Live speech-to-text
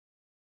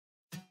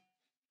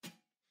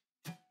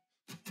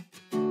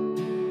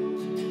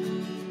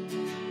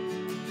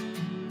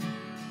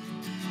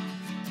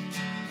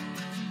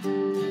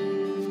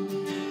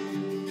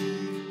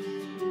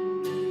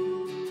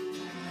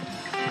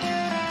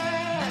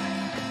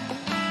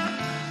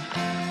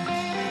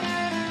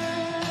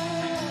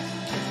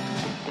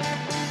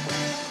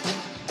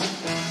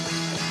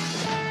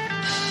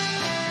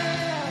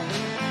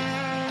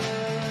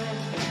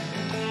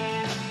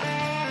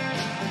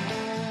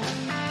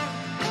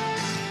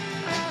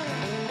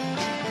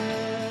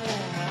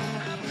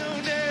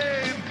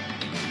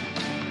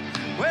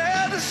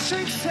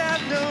streets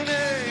have no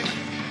name.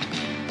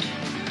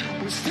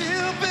 We're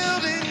still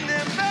building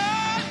them,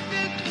 but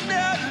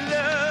not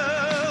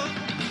love.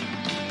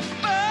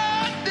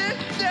 But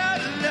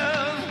not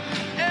love.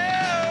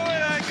 And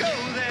when I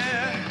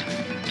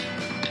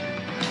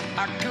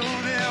go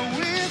there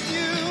with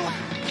you.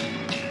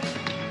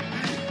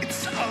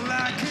 It's all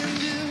I can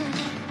do.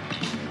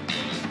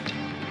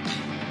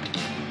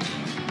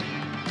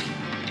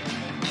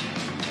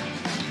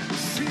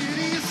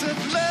 Cities of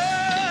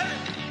blood,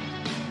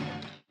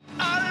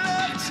 our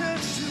love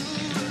turns to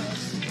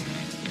rust.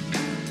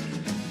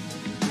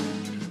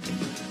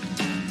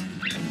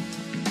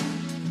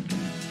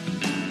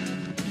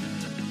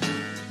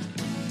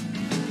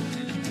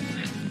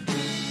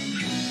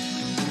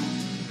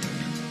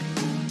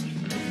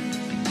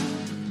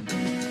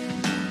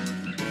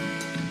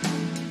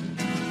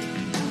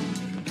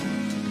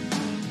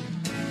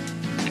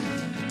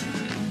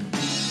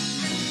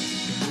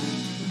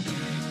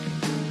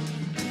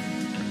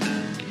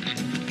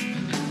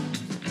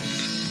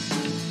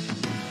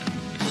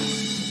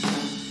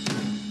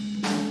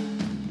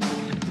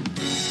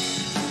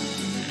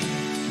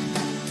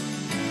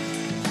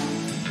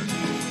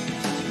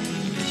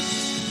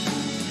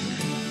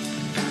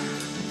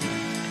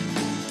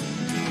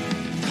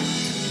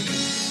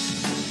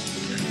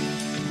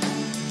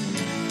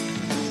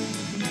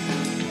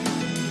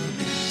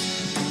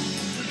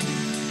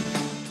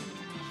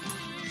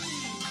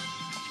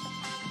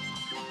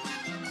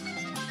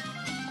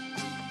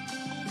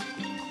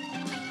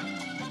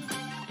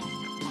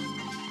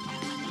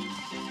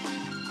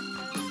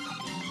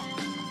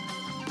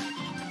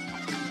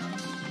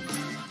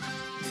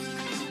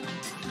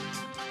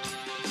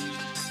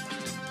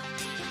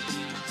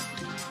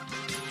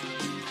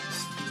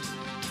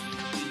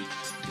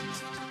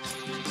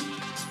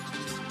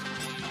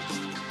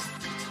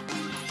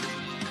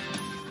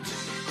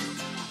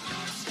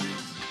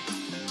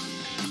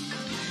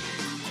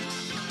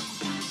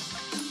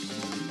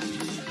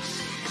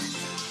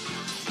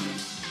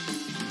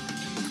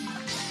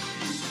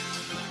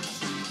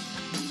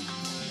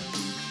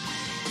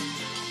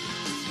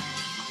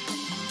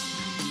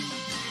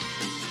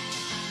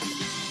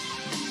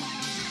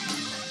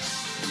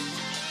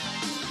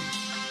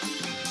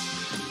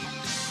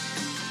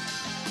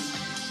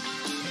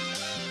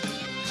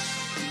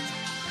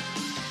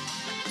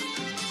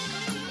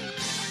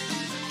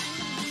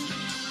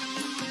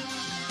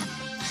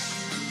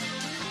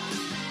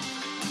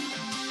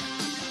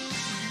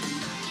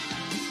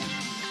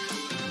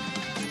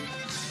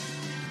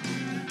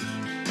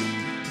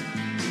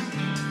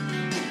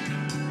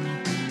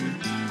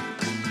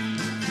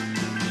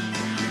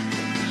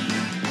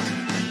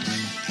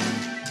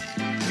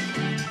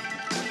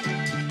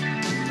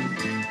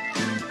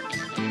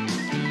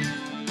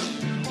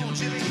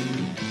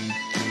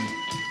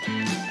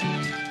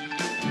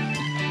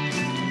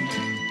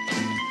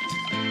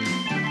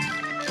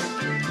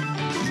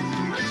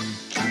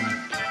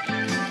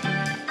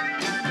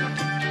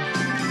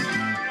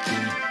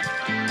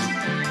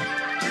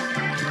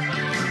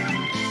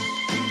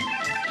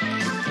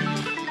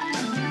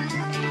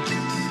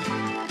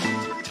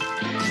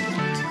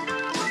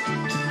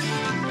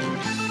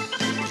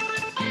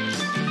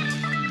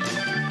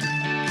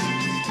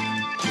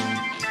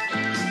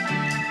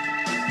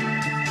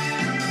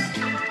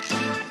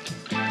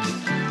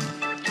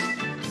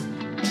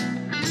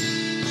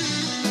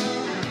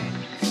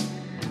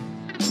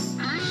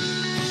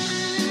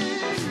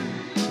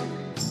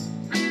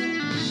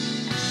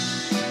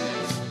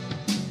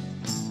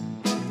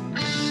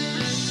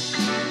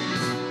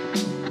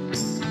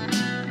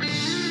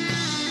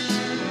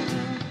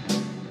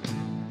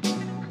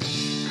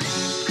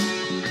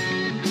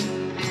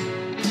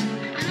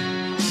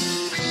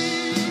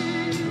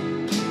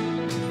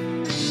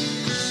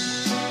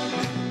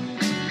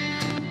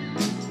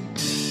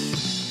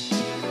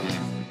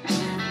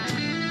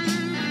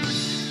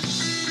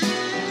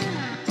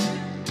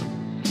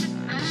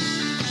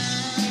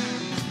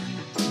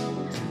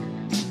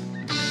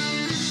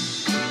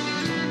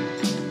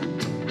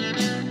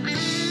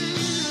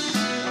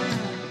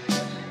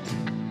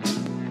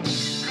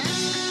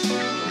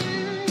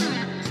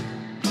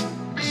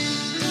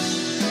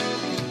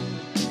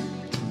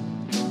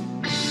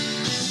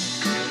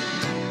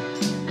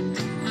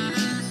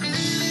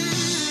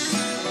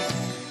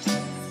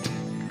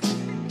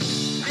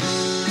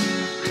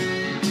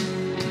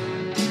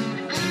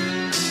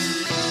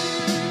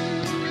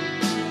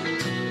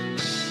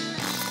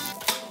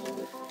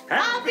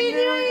 Happy New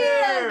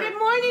Year! Good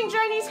morning,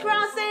 Journeys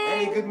Crossing!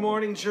 Hey, good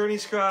morning,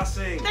 Journeys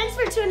Crossing! Thanks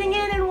for tuning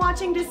in and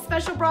watching this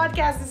special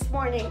broadcast this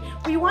morning.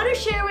 We want to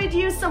share with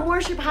you some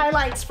worship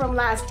highlights from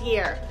last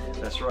year.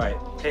 That's right.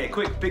 Hey, a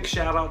quick big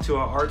shout out to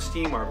our arts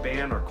team, our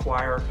band, our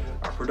choir,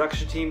 our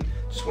production team.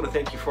 Just want to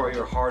thank you for all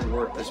your hard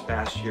work this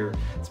past year.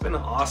 It's been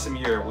an awesome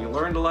year. We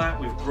learned a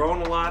lot, we've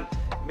grown a lot.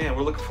 Man,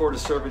 we're looking forward to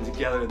serving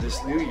together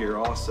this new year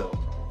also.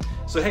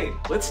 So hey,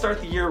 let's start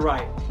the year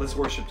right. Let's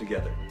worship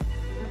together.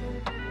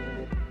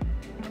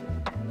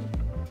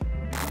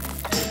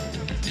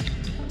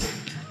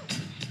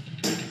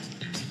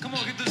 Come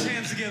on, get this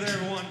together,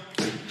 everyone.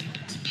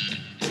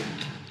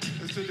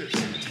 Let's do this.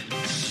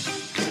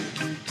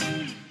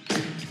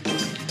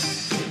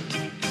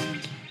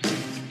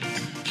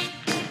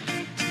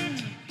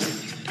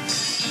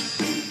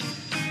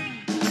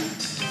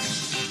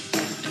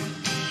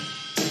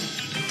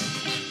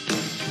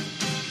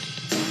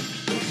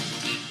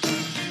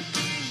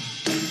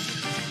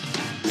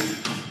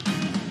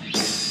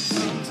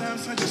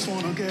 Sometimes I just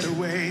wanna get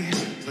away.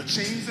 The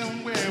chains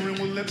I'm wearing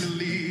will let me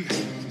leave.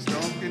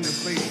 Stuck in a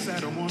place I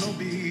don't wanna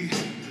be.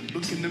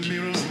 Look in the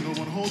mirror, no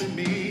one holding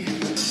me.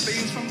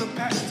 Things from the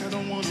past I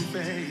don't wanna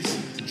face.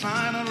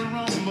 Trying not to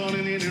run, but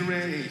in any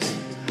race.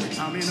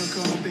 I'm in a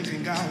corner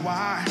thinking, God,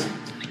 why?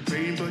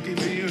 Praying but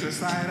giving you the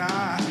side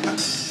eye.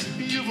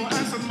 You've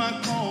answered my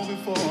call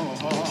before.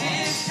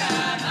 This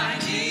time I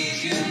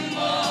need you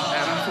more.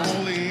 And I'm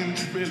falling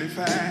really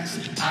fast.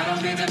 I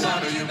don't mean to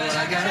bother you, but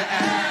I gotta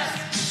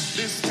ask.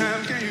 This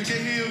time can you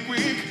get here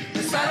quick?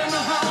 'Cause I don't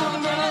know how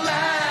I'm gonna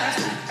last.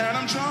 And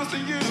I'm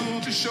trusting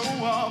you to show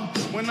up.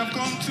 When I've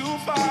gone too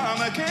far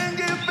and I can't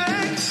get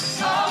back.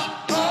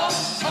 Oh, Lord.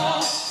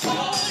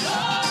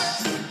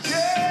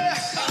 Yeah,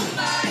 Come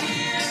by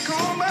here.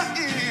 come back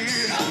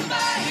here. Come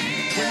by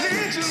here. We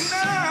need you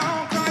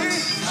now,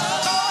 crying.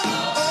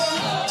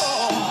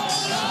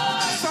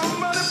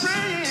 Somebody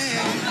praying.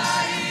 Come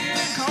by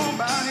here. Come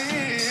by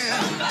here.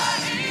 Come by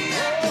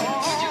here.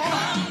 Would you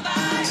come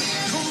by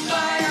here?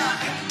 Kumbaya,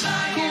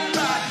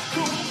 kumbaya,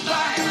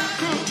 kumbaya,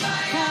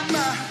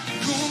 kumbaya,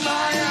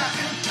 kumbaya.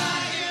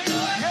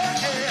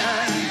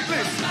 Yeah,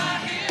 listen.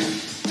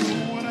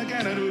 Do what I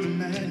gotta do to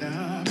man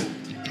up.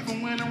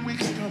 Even when I'm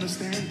weak, I'm gonna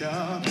stand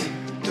up.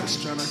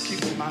 Just trying to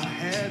keep my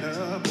head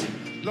up.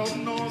 Lord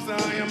knows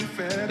I am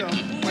fed up.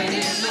 When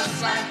it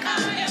looks like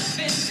I am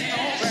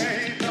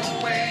finished, No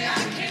no way I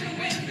can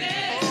win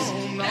this.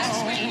 Oh, no. That's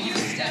when you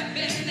step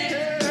in it.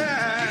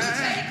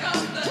 Yeah. Take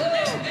off the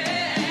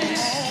limit.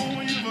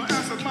 Oh, you've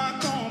answered my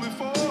call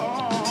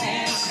before.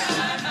 This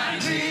time I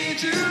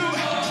Need you,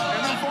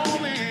 and I'm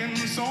falling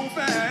so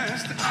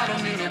fast. I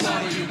don't mean to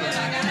bother you, but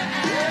I gotta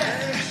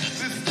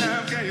ask. This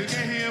time, can you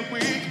get here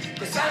quick?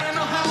 'Cause I don't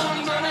know how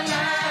I'm gonna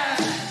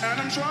last.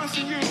 And I'm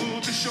trusting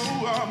you to show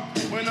up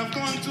when I've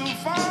gone too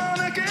far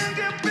and I can't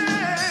get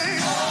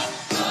back.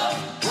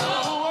 Come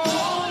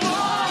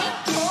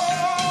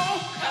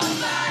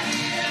by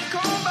here.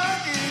 Come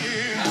back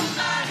here. Come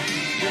by We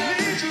here.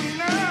 need you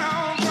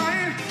now,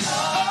 crying.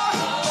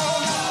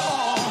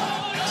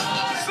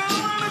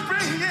 Somebody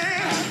bring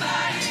it. Come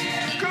by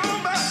here.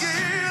 Come back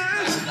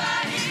here. Come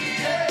by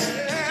here.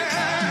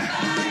 Yeah.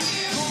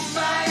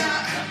 Kumbaya,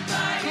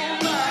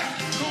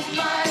 kumbaya,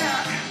 kumbaya,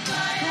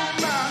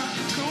 kumbaya,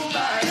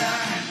 kumbaya.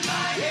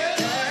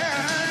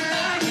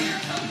 Yeah.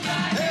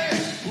 Hey,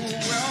 who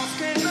else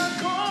can I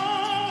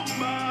call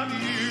but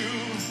you?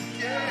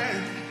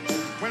 Yeah.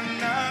 When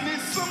I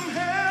need some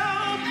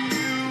help,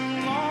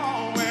 you'll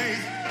always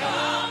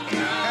come.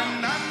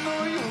 And I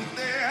know you're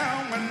there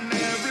when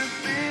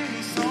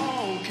everything's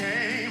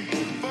okay.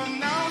 But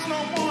now's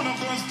not one of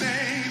those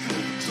days,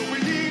 so we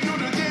need you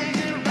to get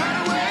here right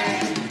away.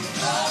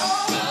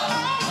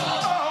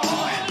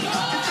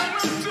 If you're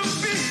not too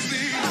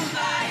busy,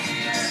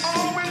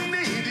 all we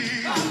need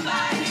is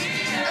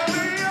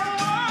every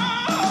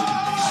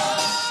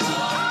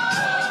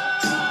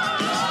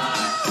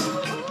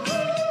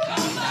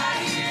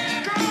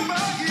come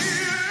back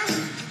here.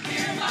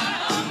 Hear my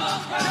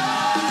humble cry.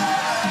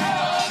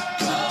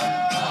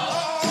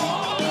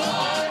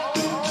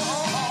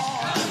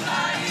 Come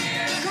by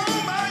here.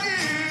 Come back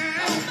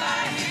here. Come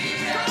by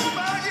here. Come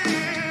back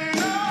here.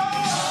 Come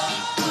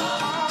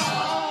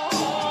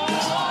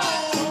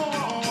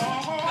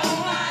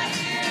by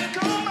here.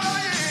 Come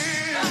back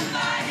here.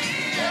 Come by here.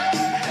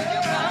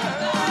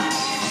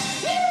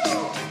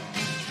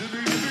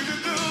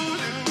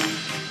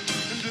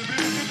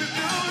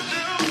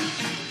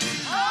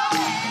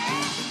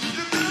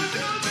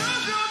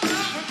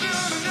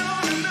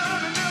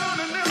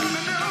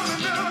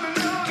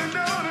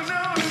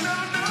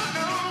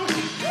 Would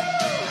you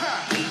come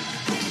by here?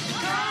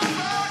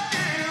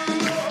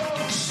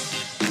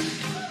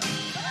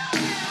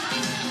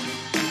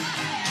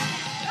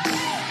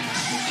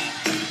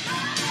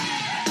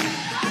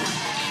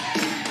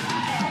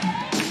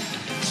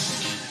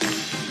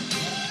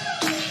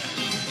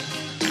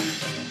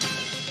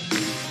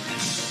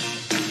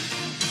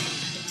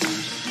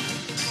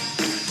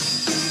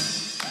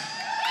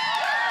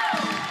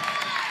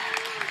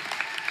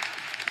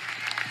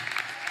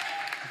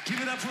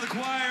 Give it up for the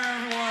choir,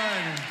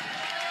 everyone.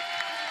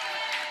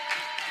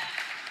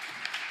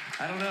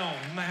 I don't know.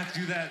 We might have to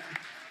do that.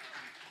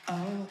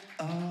 Oh,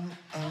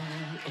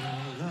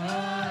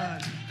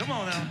 Lord. Come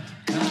on now.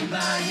 Come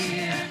by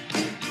here.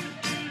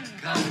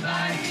 Come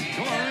by here.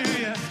 Come on, let me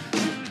hear ya.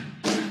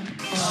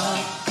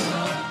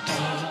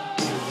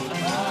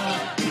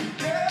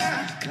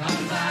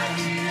 Come by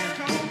here.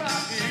 Come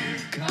back here.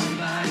 Come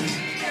by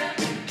here.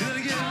 Do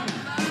it again.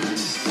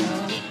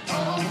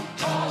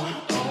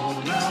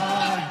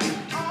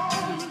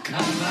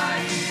 Come by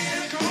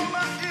here. Come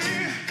back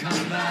here.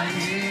 Come by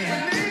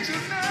here. Need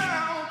you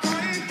now,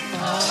 babe.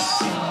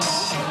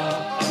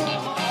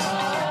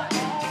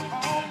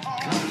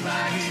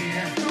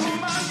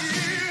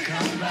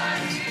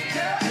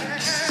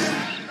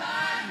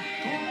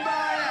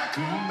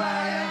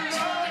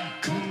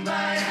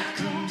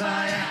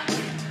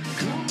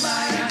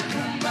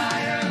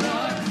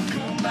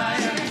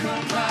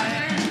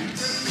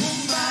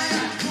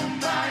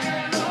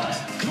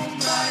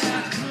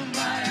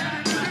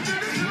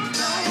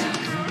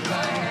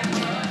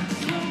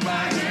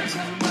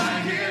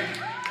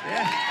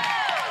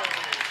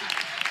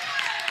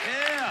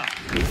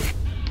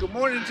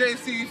 morning,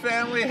 JC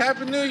family.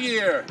 Happy New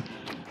Year.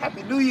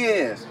 Happy New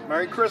Year's.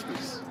 Merry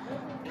Christmas.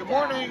 Good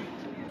morning.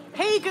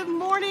 Hey, good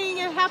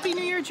morning and Happy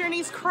New Year,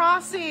 Journeys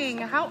Crossing.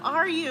 How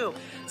are you?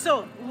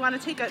 So we want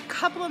to take a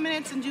couple of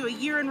minutes and do a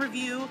year in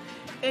review.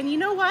 And you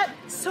know what?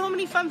 So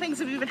many fun things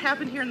have even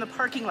happened here in the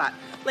parking lot.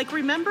 Like,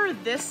 remember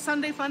this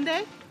Sunday Fun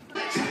Day?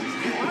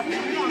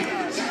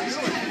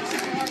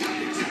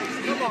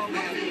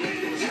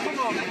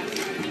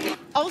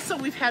 Also,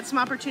 we've had some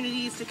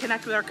opportunities to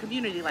connect with our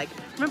community. Like,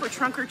 remember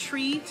Trunk or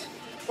Treat?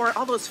 Or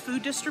all those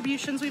food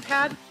distributions we've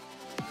had?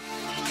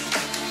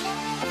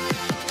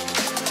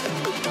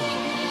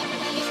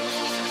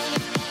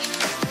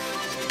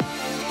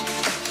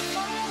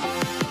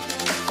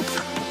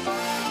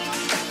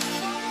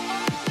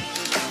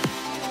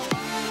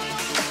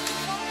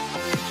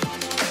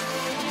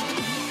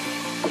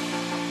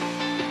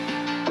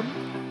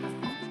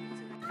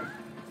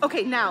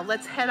 Okay, now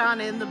let's head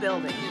on in the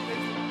building.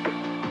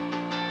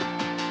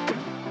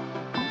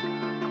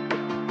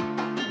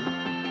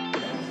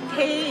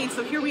 Hey,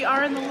 so here we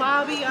are in the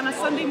lobby on a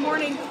Sunday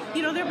morning.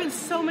 You know, there have been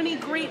so many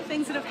great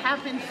things that have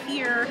happened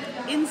here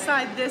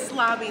inside this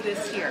lobby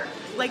this year.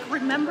 Like,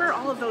 remember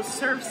all of those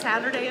Serve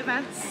Saturday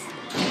events?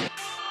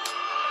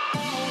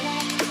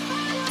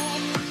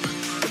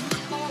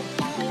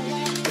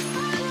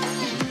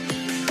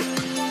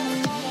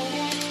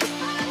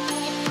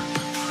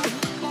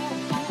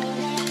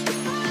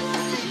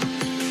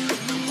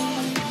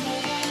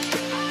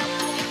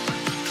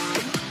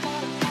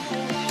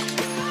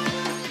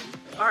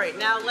 All right,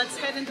 now let's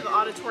head into the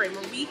auditorium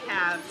where we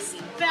have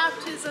seen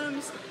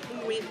baptisms,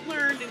 where we've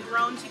learned and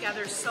grown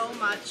together so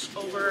much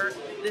over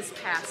this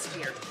past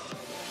year.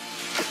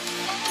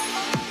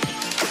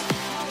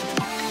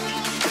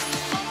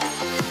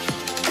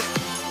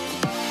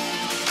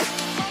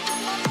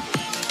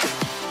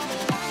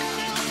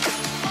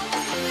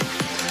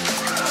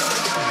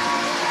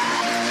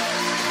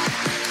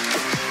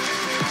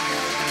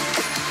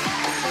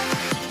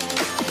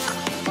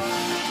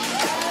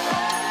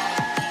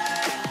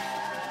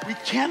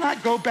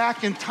 Cannot go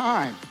back in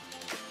time.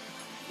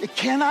 It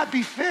cannot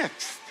be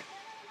fixed.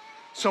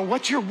 So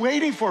what you're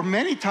waiting for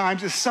many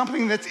times is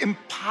something that's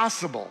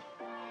impossible.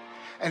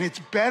 And it's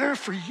better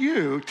for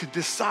you to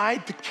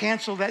decide to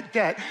cancel that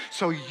debt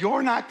so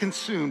you're not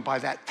consumed by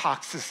that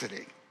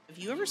toxicity. Have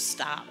you ever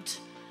stopped?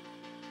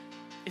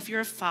 If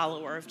you're a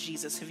follower of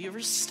Jesus, have you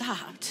ever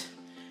stopped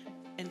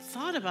and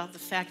thought about the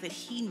fact that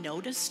he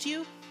noticed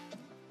you?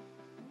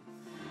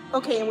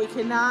 Okay, and we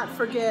cannot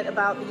forget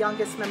about the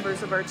youngest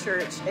members of our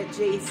church at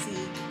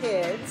JC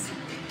Kids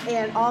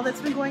and all that's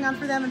been going on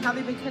for them and how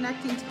they've been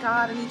connecting to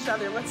God and each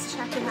other. Let's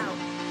check it out.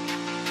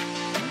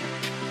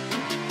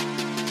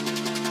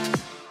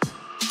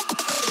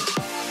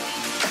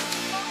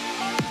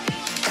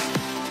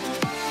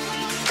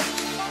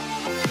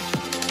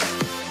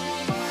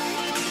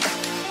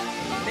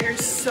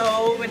 There's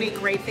so many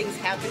great things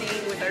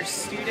happening with our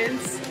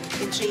students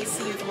in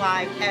JC Youth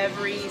Live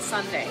every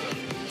Sunday.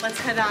 Let's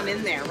head on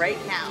in there right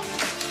now.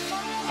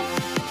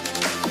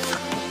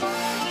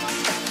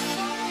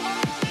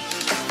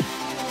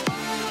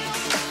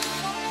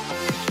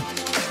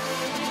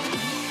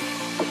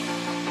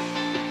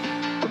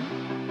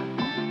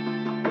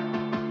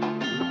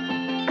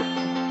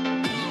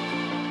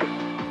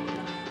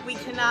 We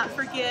cannot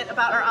forget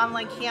about our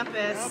online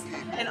campus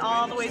and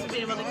all the ways we've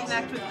been able to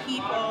connect with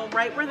people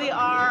right where they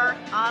are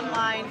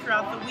online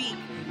throughout the week.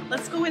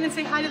 Let's go in and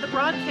say hi to the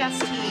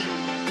broadcast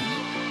team.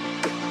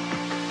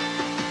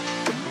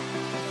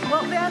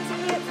 Well, that's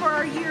it for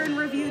our year in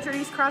review,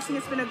 Journeys Crossing.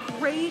 It's been a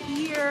great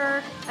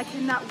year. I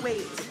cannot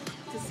wait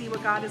to see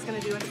what God is going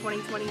to do in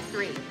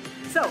 2023.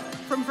 So,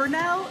 from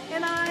Vernell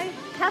and I,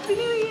 Happy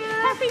New Year!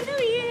 Happy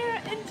New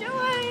Year!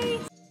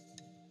 Enjoy!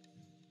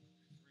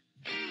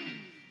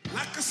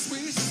 Like a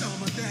sweet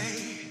summer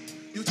day,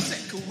 you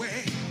take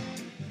away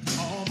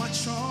all my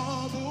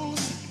troubles.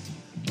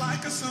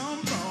 Like a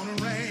sunburn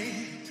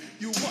rain,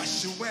 you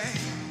wash away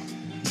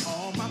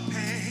all my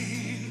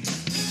pain.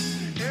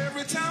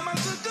 Every time I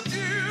look at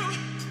you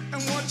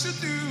and what you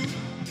do,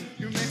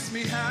 you makes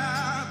me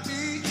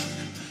happy.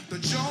 The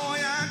joy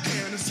I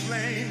can't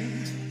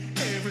explain.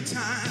 Every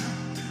time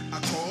I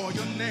call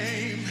your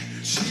name,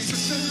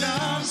 Jesus, your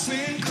love's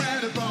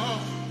incredible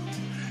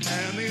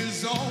and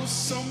is oh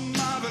so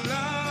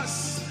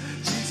marvelous.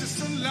 Jesus,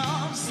 your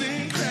love's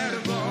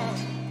incredible.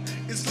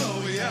 It's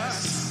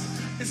glorious.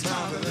 It's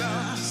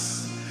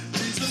marvelous.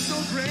 Jesus,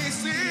 your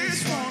grace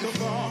is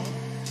wonderful.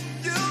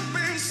 You've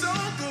been so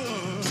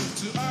good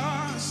to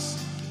us.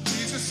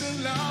 Jesus, your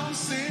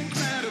love's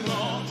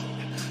incredible,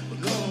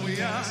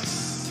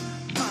 glorious,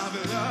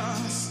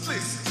 marvelous.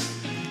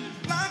 Listen,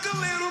 like a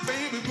little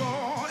baby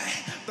boy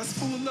that's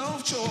full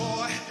of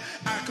joy,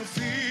 I can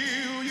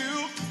feel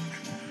you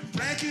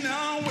breaking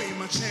away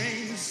my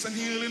chains and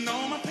healing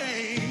all my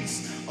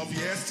pains of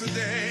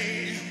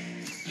yesterday.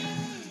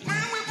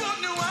 When we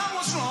both knew I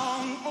was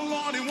wrong, oh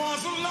Lord, it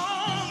wasn't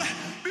long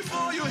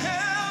before you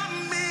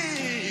held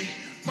me,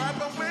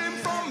 wiped away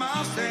from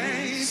my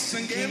face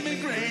and gave me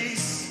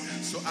grace.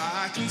 So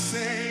I can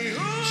say, ooh,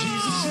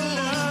 Jesus, your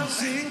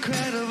love's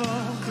incredible.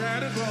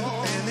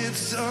 incredible. And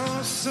it's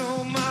oh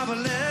so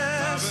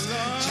marvelous.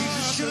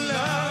 Jesus, your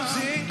love's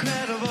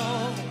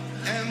incredible.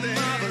 And there's-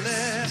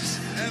 Marvelous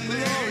and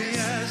there's-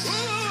 glorious. Ooh,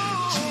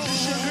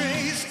 Jesus, your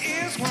grace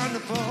is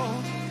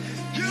wonderful.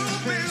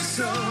 you've been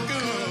so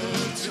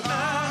good to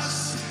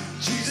us.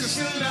 Jesus,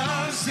 your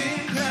love's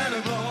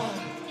incredible.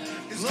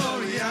 It's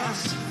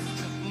Glorious,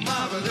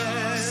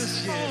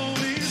 marvelous, yeah.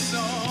 Holy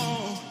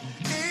song,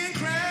 incredible,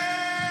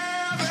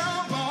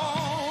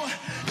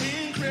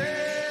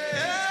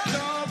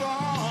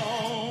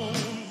 incredible.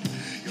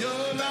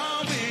 Your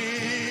love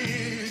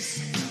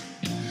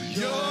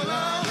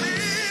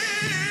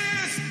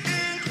is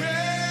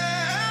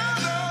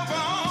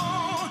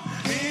incredible,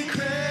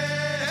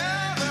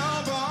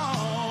 incredible.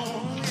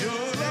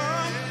 Your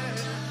love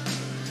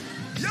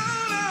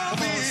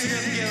Come on, is sing it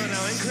together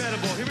now.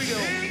 Incredible. Here we go.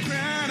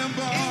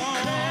 incredible.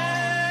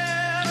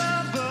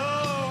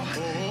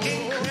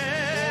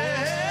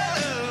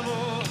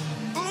 Incredible.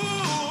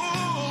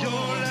 Ooh,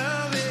 Your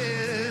love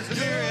is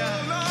your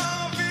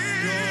love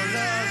is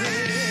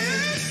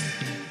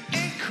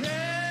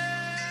incredible.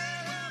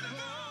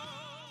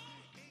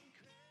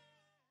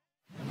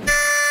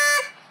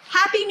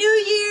 Happy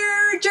New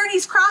Year,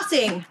 Journeys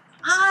Crossing.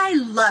 I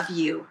love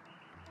you.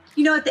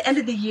 You know, at the end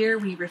of the year,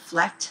 we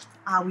reflect.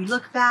 We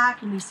look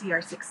back and we see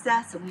our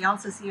success, and we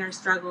also see our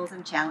struggles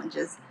and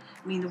challenges.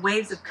 I mean, the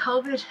waves of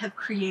COVID have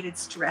created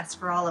stress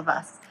for all of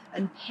us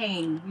and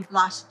pain. We've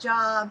lost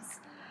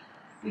jobs,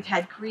 we've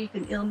had grief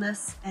and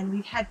illness, and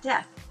we've had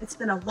death. It's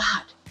been a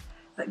lot.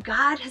 But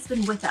God has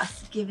been with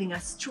us, giving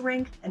us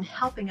strength and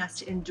helping us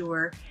to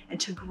endure and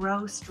to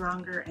grow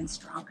stronger and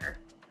stronger.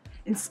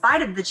 In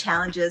spite of the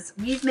challenges,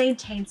 we've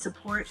maintained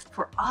support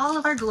for all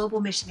of our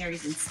global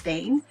missionaries in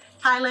Spain,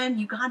 Thailand,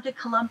 Uganda,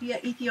 Colombia,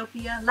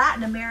 Ethiopia,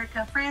 Latin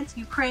America, France,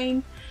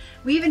 Ukraine.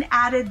 We even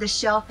added the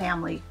Shell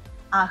family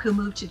who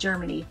moved to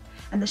Germany.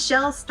 And the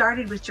Shells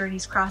started with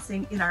Journeys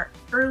Crossing in our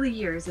early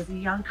years as a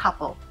young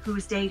couple who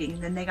was dating.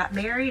 And then they got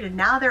married, and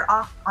now they're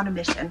off on a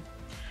mission.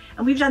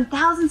 And we've done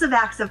thousands of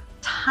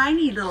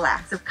tiny little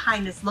acts of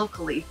kindness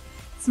locally.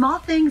 Small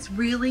things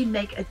really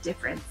make a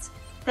difference.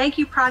 Thank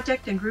you,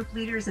 project and group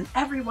leaders and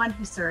everyone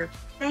who served.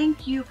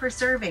 Thank you for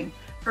serving,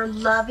 for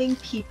loving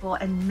people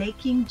and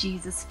making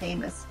Jesus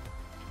famous.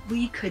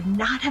 We could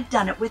not have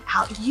done it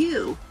without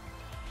you.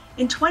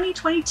 In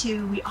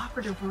 2022, we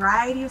offered a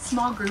variety of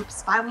small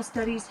groups, Bible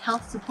studies,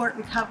 health support,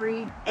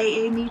 recovery,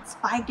 AA meets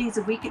 5 days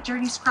a week at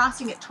Journeys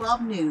Crossing at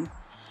 12 noon.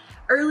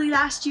 Early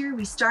last year,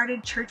 we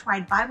started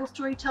church-wide Bible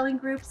storytelling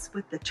groups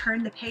with the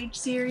Turn the Page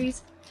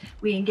series.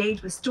 We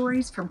engaged with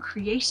stories from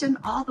creation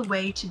all the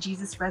way to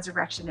Jesus'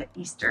 resurrection at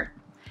Easter.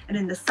 And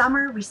in the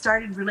summer, we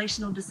started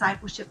relational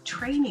discipleship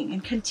training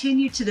and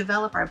continued to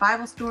develop our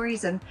Bible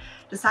stories and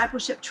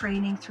discipleship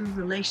training through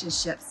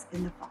relationships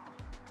in the fall.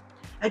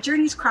 At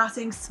Journeys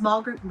Crossing,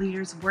 small group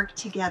leaders work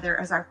together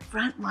as our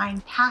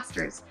frontline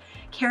pastors,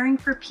 caring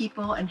for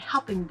people and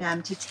helping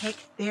them to take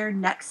their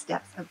next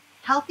steps of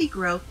healthy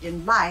growth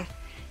in life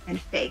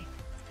and faith.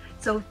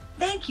 So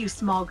thank you,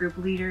 small group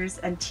leaders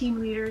and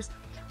team leaders.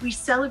 We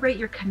celebrate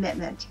your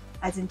commitment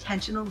as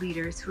intentional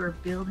leaders who are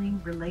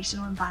building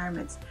relational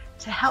environments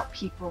to help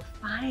people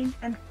find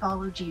and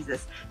follow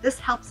Jesus. This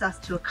helps us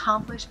to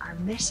accomplish our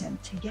mission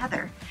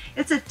together.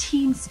 It's a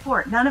team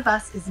sport. None of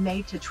us is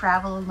made to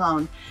travel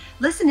alone.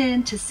 Listen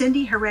in to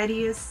Cindy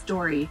Heredia's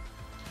story.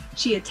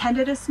 She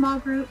attended a small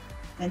group,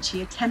 and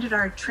she attended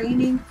our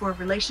training for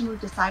relational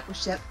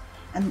discipleship,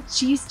 and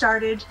she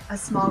started a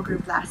small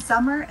group last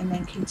summer and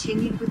then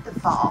continued with the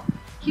fall.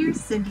 Here's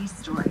Cindy's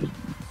story.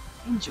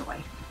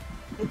 Enjoy.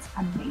 It's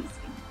amazing.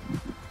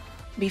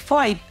 Before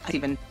I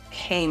even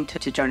came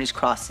to Journeys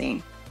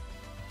Crossing,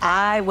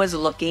 I was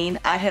looking.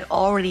 I had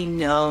already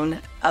known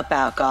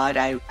about God.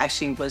 I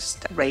actually was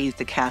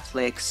raised a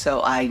Catholic,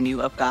 so I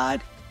knew of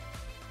God.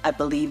 I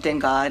believed in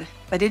God.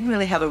 I didn't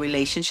really have a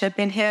relationship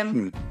in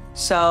Him.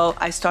 So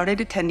I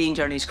started attending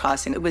Journeys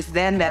Crossing. It was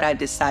then that I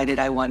decided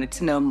I wanted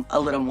to know a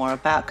little more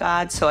about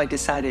God. So I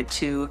decided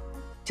to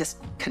just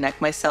connect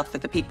myself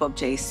with the people of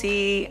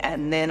JC,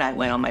 and then I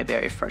went on my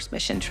very first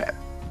mission trip.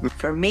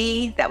 For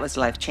me, that was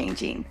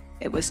life-changing.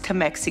 It was to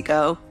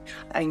Mexico.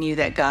 I knew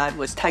that God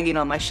was tugging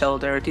on my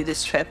shoulder to do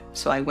this trip,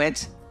 so I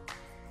went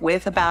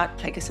with about,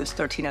 I guess it was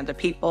 13 other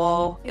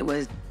people. It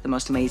was the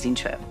most amazing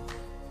trip.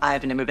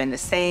 I've never been the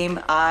same.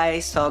 I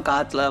saw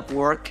God's love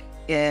work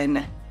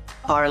in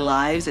our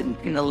lives and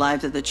in the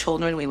lives of the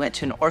children. We went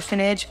to an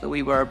orphanage, but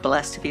we were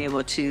blessed to be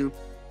able to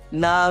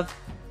love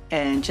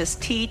and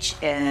just teach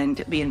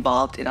and be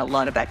involved in a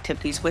lot of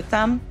activities with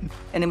them.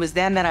 And it was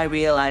then that I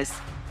realized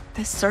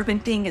this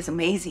servant thing is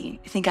amazing.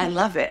 I think I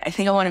love it. I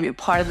think I want to be a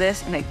part of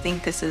this, and I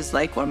think this is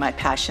like where my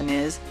passion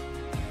is.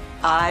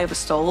 I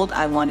was told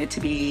I wanted to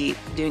be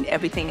doing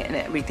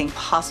everything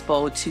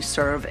possible to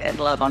serve and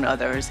love on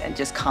others, and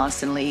just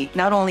constantly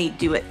not only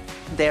do it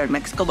there in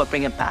Mexico, but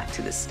bring it back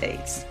to the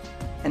States.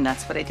 And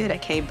that's what I did. I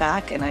came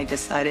back and I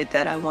decided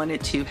that I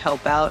wanted to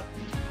help out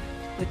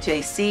with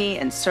JC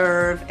and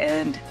serve,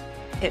 and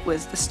it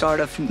was the start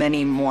of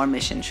many more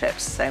mission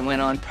trips. I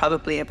went on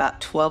probably about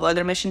 12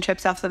 other mission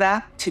trips after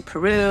that, to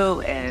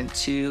Peru and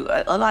to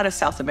a lot of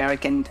South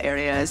American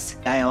areas.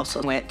 I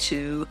also went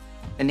to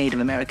a Native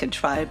American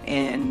tribe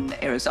in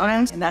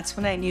Arizona, and that's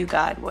when I knew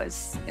God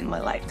was in my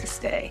life to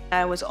stay.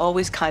 I was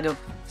always kind of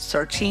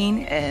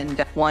searching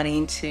and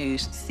wanting to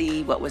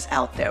see what was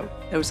out there.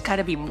 There was got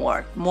to be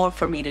more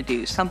for me to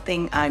do,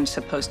 something I'm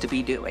supposed to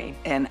be doing.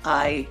 And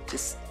I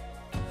just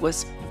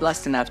was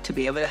blessed enough to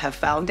be able to have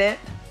found it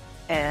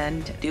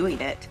and doing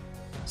it.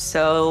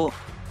 So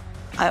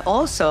I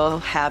also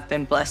have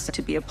been blessed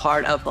to be a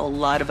part of a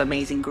lot of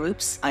amazing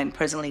groups. I'm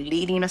presently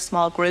leading a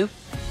small group.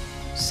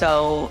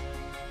 So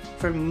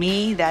for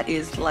me, that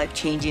is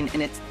life-changing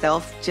in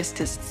itself, just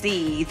to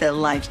see the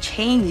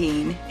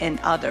life-changing in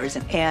others.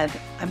 And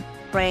I'm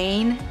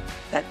praying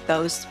that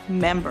those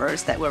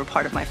members that were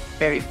part of my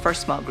very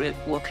first small group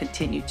will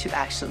continue to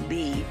actually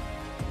lead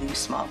new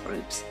small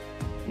groups.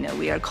 You know,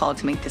 we are called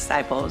to make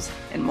disciples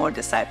and more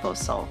disciples.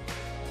 So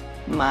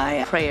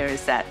my prayer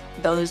is that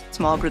those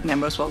small group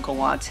members will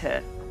go on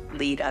to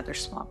lead other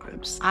small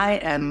groups. I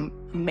am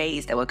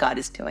amazed at what God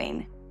is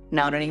doing,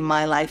 not only in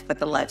my life, but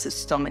the lives of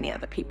so many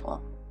other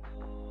people.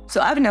 So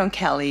I've known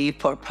Kelly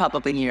for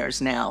probably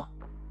years now.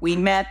 We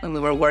met when we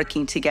were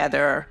working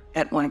together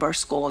at one of our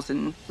schools,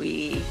 and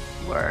we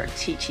were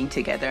teaching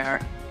together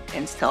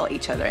and saw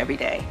each other every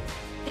day.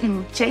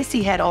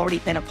 JC had already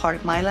been a part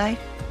of my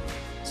life,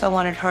 so I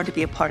wanted her to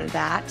be a part of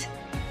that.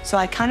 So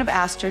I kind of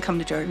asked her to come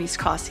to Journey's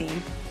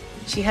Crossing.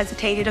 She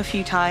hesitated a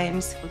few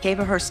times. We gave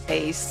her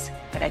space,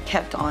 but I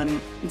kept on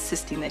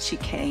insisting that she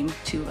came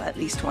to at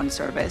least one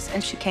service.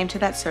 And she came to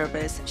that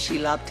service. She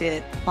loved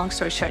it. Long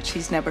story short,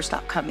 she's never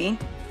stopped coming.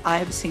 I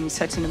have seen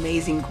such an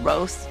amazing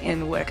growth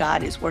in where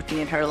God is working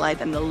in her life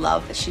and the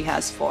love that she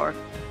has for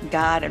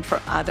God and for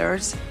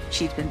others.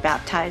 She's been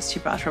baptized. She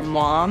brought her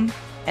mom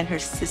and her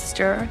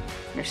sister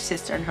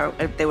and her,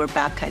 they were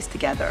baptized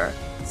together.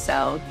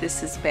 So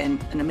this has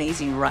been an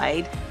amazing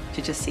ride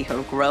to just see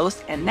her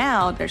growth. And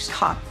now there's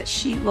talk that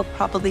she will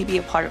probably be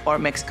a part of our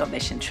Mexico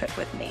mission trip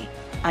with me.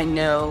 I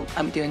know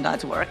I'm doing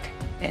God's work,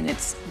 and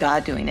it's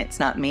God doing it, it's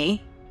not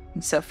me.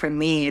 And so for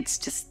me, it's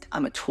just,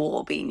 I'm a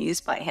tool being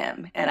used by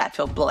him. And I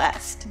feel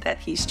blessed that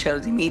he's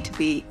chosen me to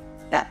be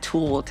that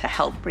tool to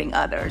help bring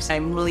others.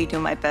 I'm really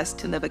doing my best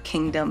to live a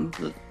kingdom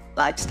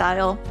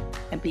lifestyle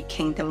and be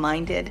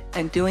kingdom-minded.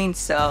 And doing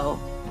so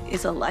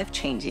is a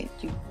life-changing.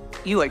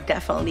 You are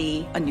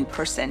definitely a new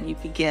person. You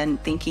begin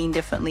thinking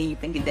differently, you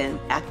begin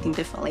acting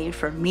differently.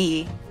 For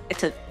me,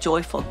 it's a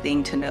joyful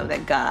thing to know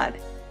that God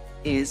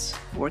is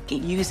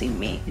working, using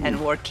me and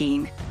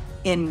working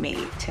in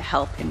me to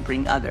help and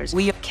bring others.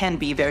 We can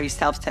be very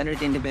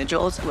self-centered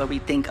individuals where we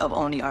think of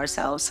only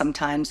ourselves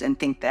sometimes and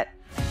think that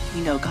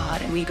we know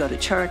God and we go to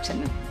church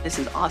and this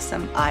is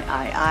awesome,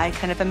 I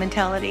kind of a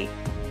mentality.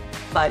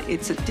 But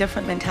it's a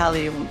different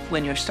mentality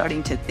when you're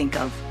starting to think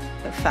of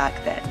the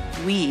fact that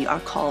we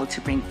are called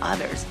to bring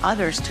others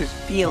to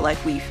feel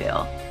like we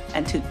feel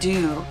and to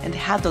do and to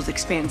have those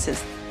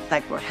experiences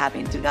like we're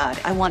having through God.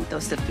 I want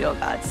those to feel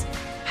God's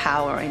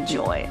power and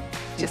joy,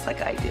 just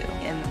like I do.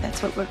 And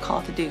that's what we're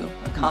called to do.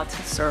 We're called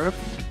to serve.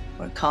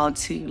 We're called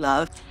to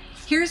love.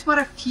 Here's what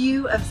a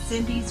few of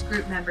Cindy's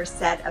group members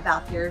said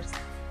about their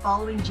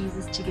Following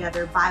Jesus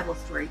Together Bible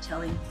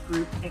storytelling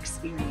group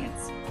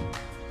experience.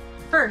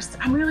 First,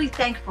 I'm really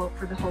thankful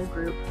for the whole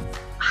group.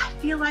 I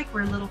feel like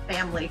we're a little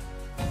family.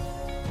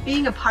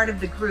 Being a part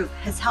of the group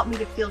has helped me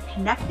to feel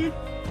connected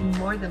in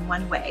more than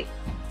one way.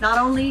 Not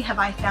only have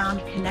I found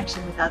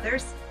connection with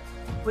others,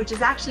 which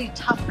is actually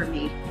tough for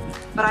me,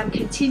 but I'm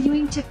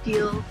continuing to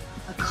feel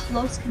a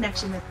close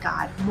connection with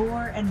God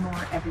more and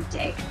more every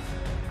day.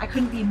 I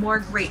couldn't be more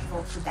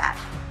grateful for that.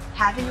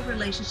 Having a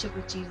relationship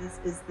with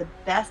Jesus is the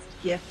best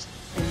gift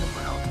in the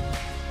world.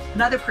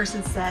 Another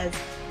person says,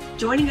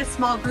 joining a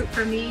small group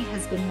for me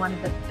has been one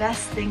of the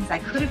best things I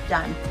could have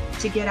done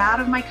to get out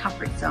of my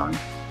comfort zone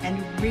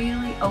and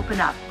really open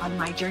up on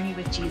my journey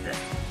with Jesus.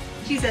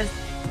 She says,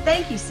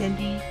 thank you,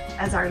 Cindy.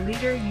 As our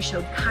leader, you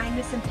showed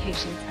kindness and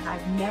patience, and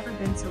I've never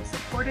been so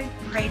supported,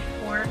 prayed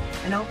for,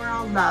 and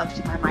overall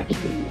loved by my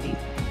community.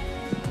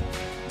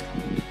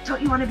 Don't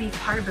you want to be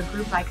part of a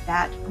group like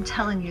that? I'm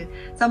telling you,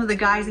 some of the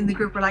guys in the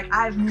group were like,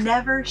 I've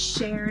never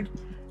shared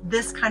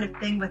this kind of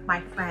thing with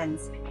my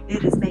friends.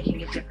 It is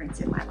making a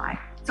difference in my life.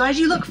 So as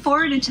you look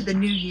forward into the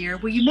new year,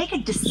 will you make a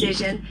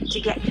decision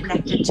to get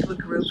connected to a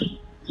group?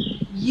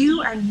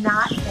 You are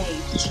not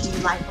made to do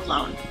life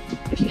alone.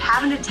 If you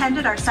haven't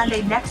attended our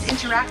Sunday Next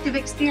interactive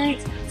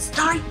experience,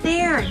 start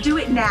there. Do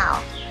it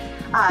now.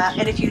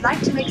 And if you'd like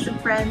to make some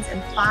friends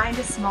and find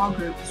a small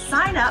group,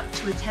 sign up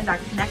to attend our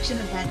connection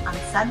event on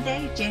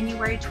Sunday,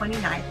 January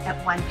 29th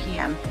at 1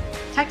 p.m.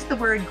 Text the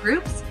word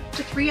groups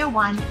to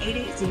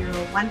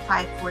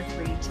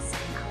 301-880-1543 to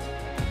sign up.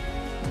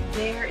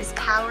 There is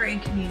power in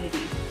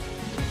community.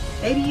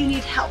 Maybe you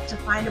need help to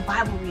find a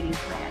Bible reading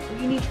plan, or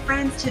you need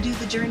friends to do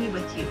the journey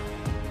with you.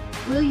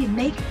 Will you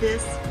make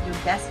this your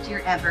best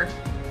year ever?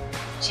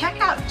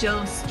 Check out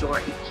Joe's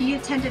story. He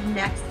attended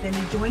Next, then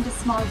he joined a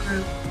small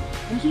group,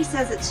 and he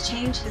says it's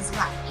changed his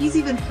life. He's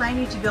even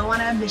planning to go on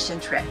a mission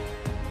trip.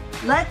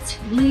 Let's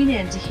lean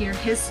in to hear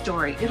his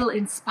story. It'll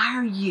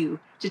inspire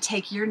you to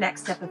take your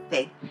next step of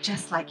faith,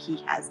 just like he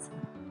has.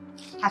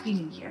 Happy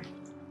New Year.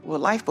 Well,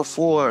 life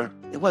before,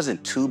 it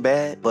wasn't too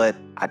bad, but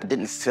I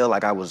didn't feel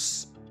like I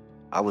was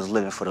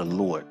living for the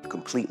Lord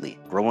completely.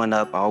 Growing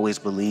up, I always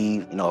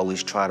believed,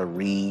 always try to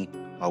read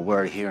a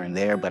word here and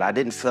there, but I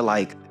didn't feel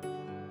like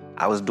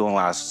I was doing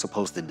what I was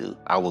supposed to do.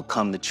 I would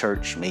come to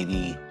church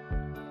maybe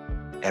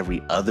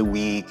every other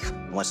week,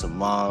 once a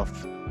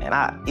month,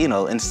 and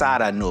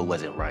inside I knew it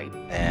wasn't right.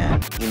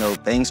 And,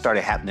 things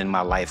started happening in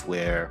my life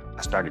where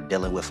I started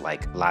dealing with a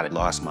lot of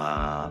loss.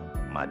 My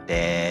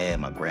dad,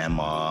 my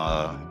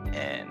grandma,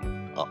 and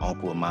an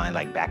uncle of mine,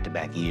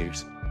 back-to-back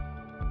years.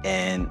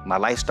 And my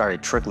life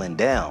started trickling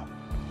down.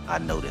 I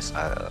noticed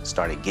I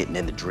started getting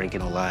into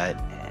drinking a lot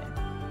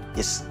and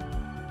just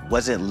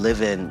wasn't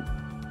living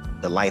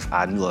the life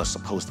I knew I was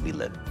supposed to be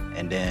living.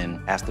 And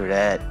then after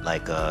that,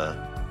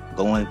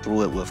 going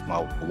through it with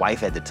my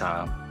wife at the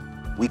time,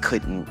 we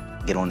couldn't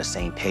get on the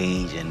same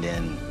page, and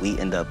then we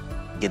ended up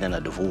getting a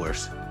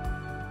divorce.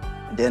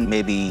 Then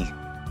maybe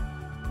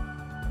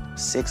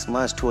 6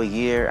 months to a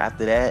year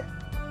after that,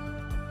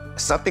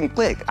 something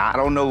clicked. I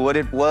don't know what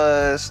it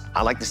was.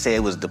 I like to say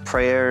it was the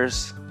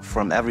prayers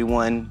from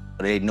everyone.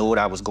 They know what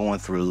I was going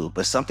through,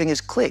 but something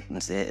has clicked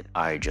and said,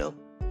 all right, Joe,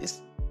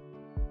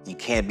 you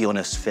can't be on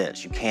this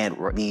fence. You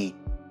can't be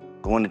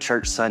going to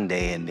church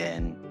Sunday and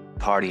then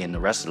partying the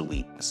rest of the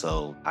week.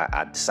 So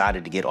I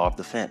decided to get off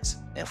the fence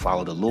and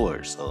follow the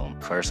Lord. So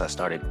first I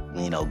started,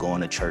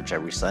 going to church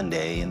every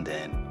Sunday, and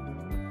then,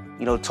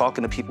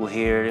 talking to people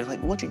here. They're like,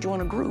 why don't you join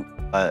a group?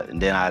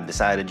 And then I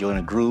decided to join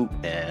a group,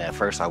 and at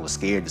first I was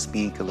scared to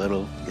speak a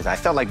little because I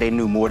felt like they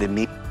knew more than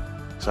me.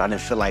 So I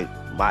didn't feel like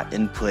my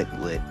input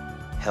would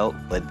help.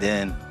 But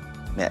then,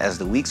 as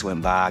the weeks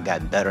went by, I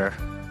got better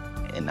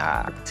and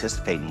I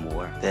participated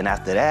more. Then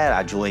after that,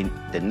 I joined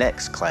the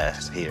Next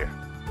class here,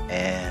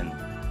 and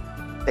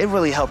it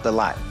really helped a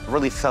lot. I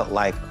really felt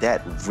like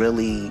that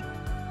really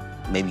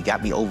maybe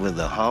got me over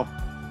the hump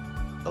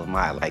of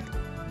my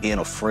being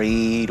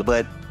afraid.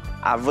 But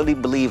I really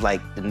believe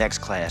the Next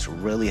class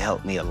really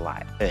helped me a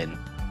lot. And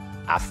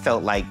I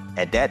felt like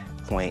at that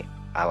point,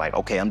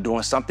 okay, I'm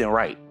doing something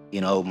right.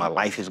 My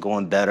life is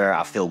going better.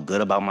 I feel good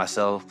about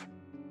myself.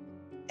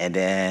 And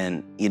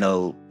then,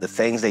 the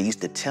things that used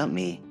to tempt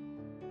me,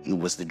 it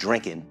was the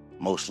drinking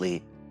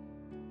mostly.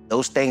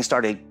 Those things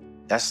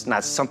that's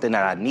not something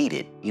that I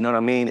needed. You know what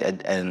I mean?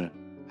 And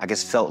I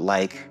just felt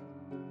like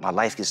my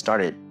life just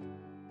started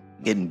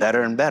getting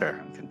better and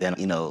better. And then,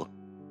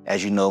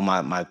 as you know,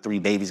 my 3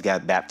 babies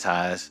got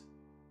baptized,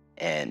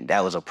 and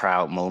that was a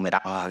proud moment.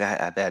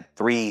 I've had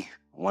 3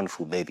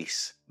 wonderful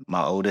babies.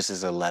 My oldest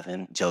is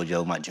 11,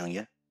 JoJo, my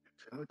junior.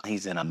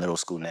 He's in middle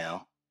school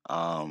now.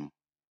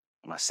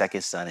 My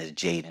second son is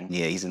Jaden.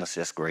 Yeah, he's in the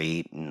 5th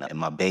grade, and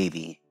my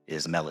baby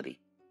is Melody,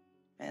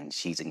 and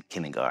she's in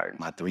kindergarten.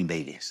 My 3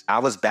 babies. I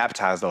was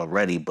baptized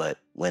already, but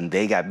when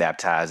they got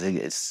baptized,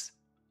 it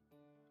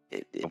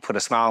put a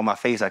smile on my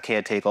face I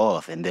can't take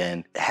off. And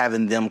then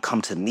having them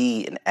come to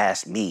me and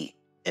ask me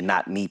and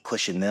not me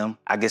pushing them,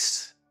 I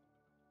guess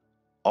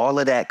all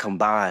of that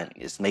combined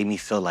has made me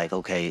feel like,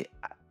 okay,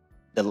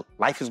 the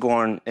life is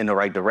going in the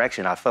right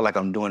direction. I feel like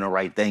I'm doing the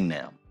right thing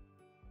now.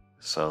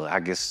 So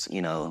I guess,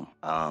 like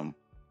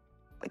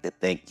to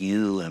thank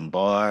you and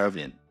Barb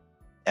and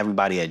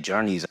everybody at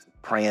Journeys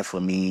praying for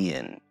me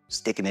and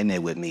sticking in there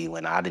with me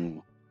when I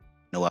didn't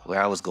know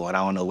where I was going. I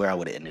don't know where I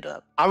would have ended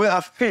up.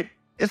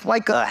 It's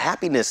like a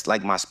happiness,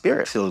 like my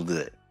spirit feels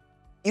good.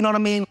 You know what I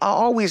mean? I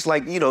always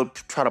try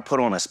to put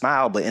on a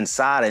smile, but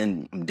inside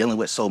and I'm dealing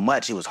with so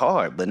much, it was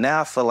hard. But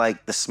now I feel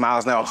like the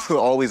smile's now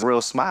always a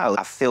real smile.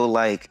 I feel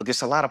like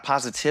there's a lot of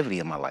positivity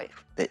in my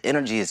life. The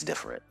energy is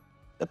different.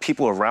 The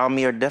people around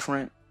me are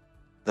different.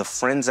 The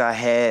friends I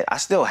had, I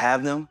still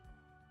have them.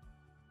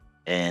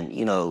 And,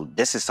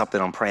 this is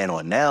something I'm praying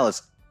on now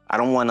is I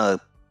don't want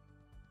to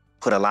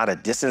put a lot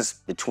of distance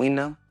between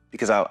them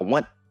because I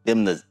want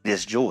them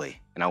this joy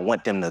and I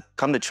want them to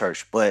come to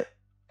church. But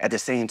at the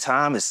same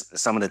time, it's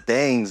some of the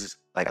things,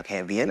 I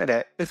can't be into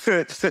that.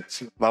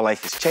 My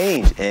life has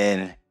changed.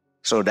 And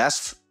so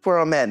that's where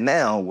I'm at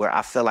now, where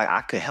I feel like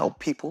I could help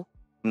people.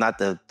 I'm not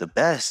the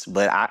best,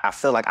 but I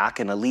feel like I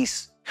can at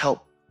least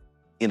help,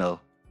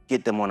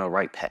 get them on the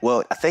right path.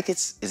 Well, I think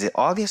is it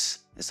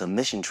August? It's a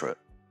mission trip.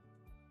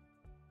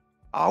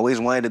 I always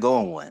wanted to go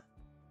on one,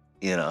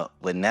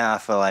 but now I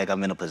feel like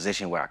I'm in a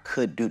position where I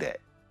could do that.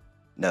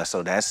 No,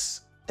 so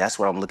that's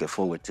what I'm looking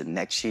forward to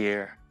next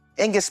year.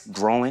 And just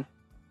growing.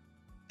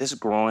 It's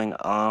growing.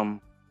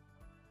 We're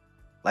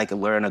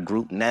in a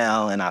group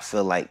now, and I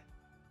feel like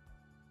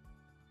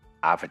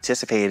I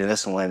participated in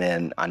this one,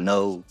 and I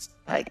know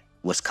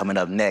what's coming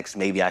up next.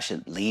 Maybe I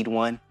should lead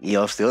one.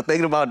 I'm still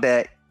thinking about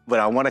that,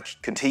 but I want to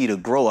continue to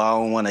grow. I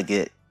don't want to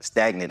get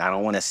stagnant. I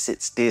don't want to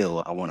sit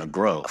still. I want to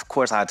grow. Of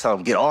course, I tell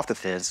them get off the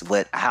fence,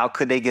 but how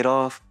could they get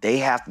off? They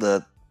have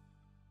to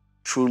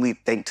truly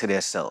think to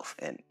themselves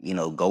and,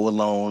 go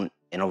alone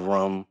in a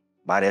room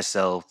by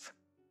themselves.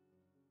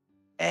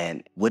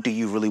 And what do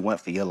you really want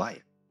for your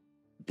life?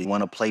 Do you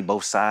want to play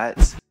both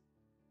sides?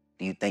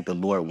 Do you think the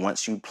Lord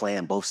wants you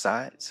playing both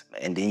sides?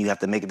 And then you have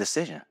to make a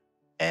decision.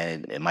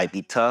 And it might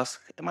be tough.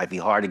 It might be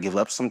hard to give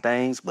up some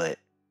things, but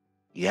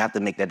you have to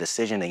make that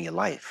decision in your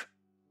life,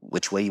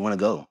 which way you want to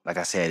go. Like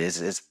I said,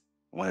 it's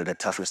one of the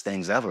toughest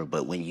things ever.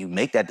 But when you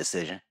make that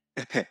decision,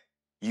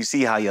 you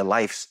see how your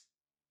life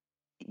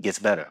gets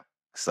better.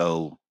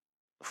 So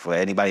for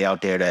anybody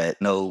out there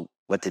that know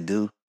what to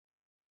do,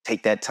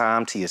 take that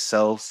time to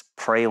yourselves,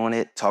 pray on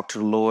it, talk to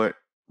the Lord,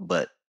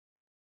 but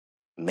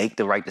make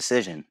the right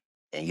decision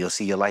and you'll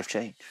see your life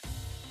change.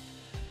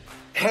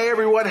 Hey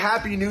everyone,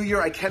 Happy New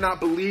Year. I cannot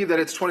believe that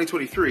it's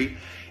 2023.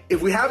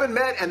 If we haven't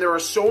met, and there are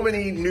so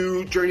many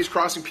new Journeys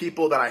Crossing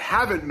people that I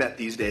haven't met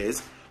these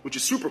days, which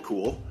is super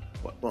cool.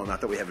 Well,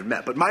 not that we haven't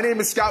met, but my name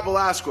is Scott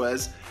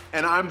Velasquez,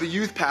 and I'm the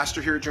youth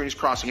pastor here at Journeys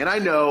Crossing. And I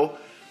know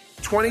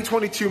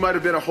 2022 might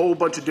have been a whole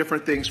bunch of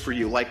different things for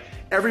you. Like,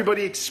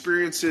 everybody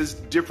experiences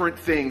different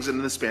things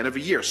in the span of a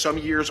year. Some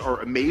years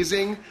are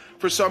amazing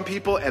for some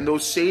people, and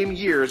those same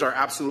years are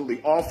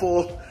absolutely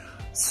awful,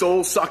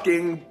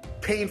 soul-sucking,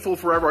 painful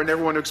forever. I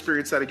never want to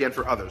experience that again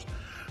for others.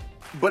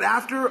 But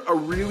after a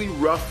really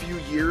rough few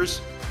years,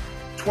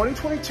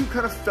 2022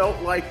 kind of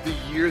felt like the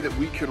year that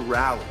we could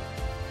rally.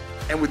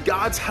 And with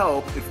God's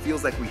help, it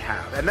feels like we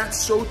have. And that's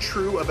so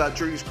true about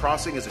Journeys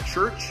Crossing as a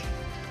church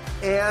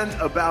and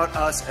about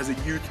us as a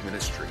youth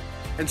ministry.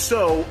 And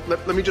so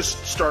let me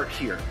just start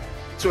here.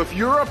 So if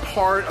you're a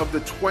part of the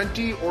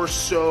 20 or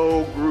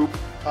so group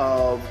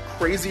of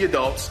crazy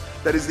adults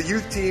that is the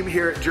youth team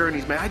here at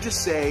Journeys, may I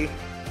just say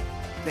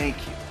thank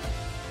you.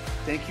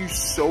 Thank you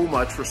so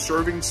much for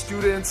serving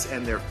students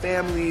and their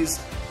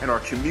families and our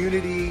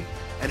community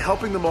and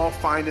helping them all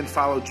find and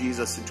follow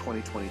Jesus in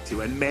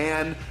 2022. And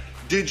man,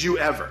 did you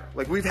ever.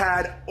 Like, we've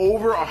had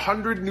over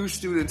 100 new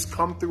students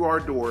come through our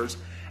doors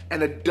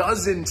and a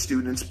dozen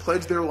students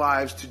pledge their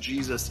lives to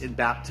Jesus in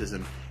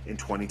baptism in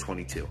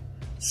 2022.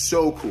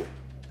 So cool.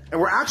 And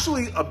we're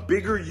actually a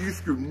bigger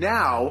youth group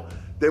now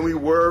than we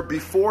were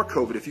before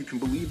COVID, if you can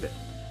believe it.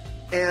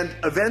 And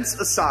events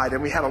aside,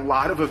 and we had a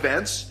lot of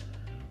events,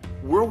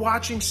 we're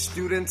watching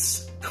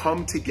students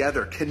come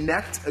together,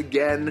 connect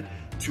again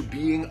to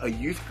being a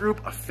youth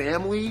group, a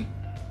family,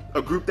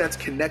 a group that's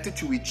connected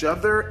to each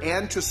other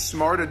and to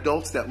smart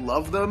adults that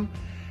love them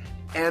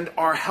and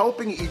are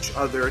helping each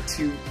other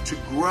to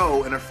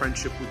grow in a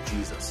friendship with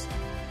Jesus.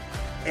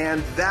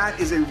 And that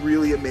is a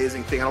really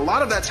amazing thing. And a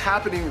lot of that's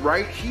happening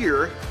right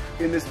here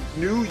in this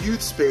new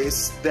youth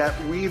space that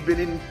we've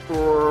been in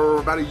for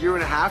about a year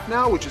and a half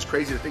now, which is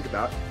crazy to think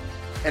about.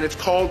 And it's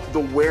called The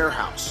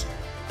Warehouse.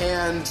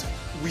 And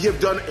we have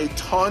done a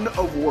ton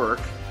of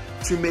work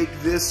to make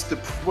this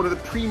one of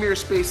the premier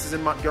spaces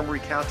in Montgomery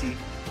County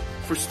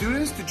for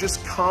students to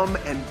just come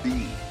and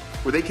be,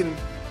 where they can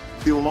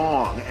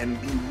belong and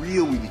be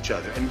real with each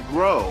other and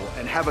grow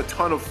and have a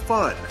ton of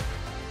fun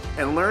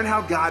and learn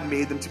how God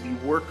made them to be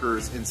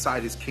workers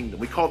inside his kingdom.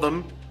 We call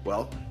them,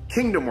 well,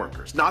 kingdom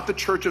workers, not the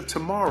church of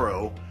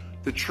tomorrow,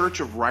 the church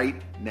of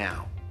right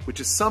now,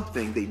 which is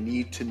something they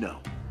need to know.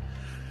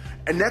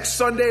 And next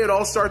Sunday, it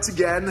all starts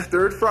again.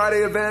 Third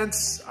Friday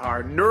events,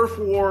 our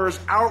Nerf Wars,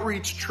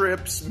 outreach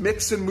trips,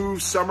 Mix and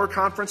Move summer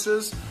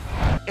conferences.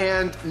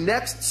 And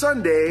next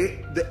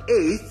Sunday, the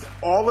 8th,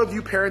 all of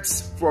you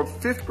parents from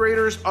 5th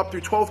graders up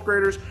through 12th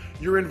graders,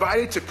 you're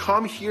invited to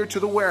come here to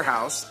the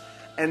warehouse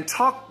and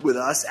talk with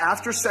us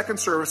after second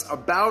service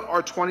about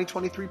our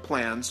 2023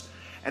 plans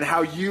and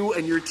how you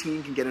and your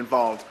team can get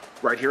involved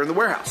right here in the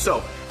warehouse.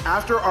 So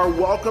after our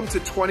Welcome to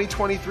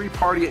 2023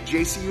 party at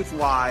JC Youth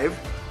Live,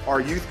 our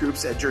youth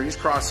groups at Journeys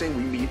Crossing,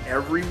 we meet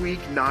every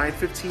week,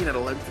 9:15 and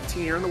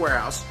 11:15 here in the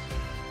warehouse.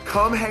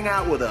 Come hang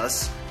out with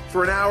us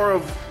for an hour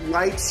of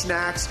light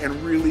snacks and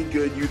really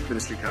good youth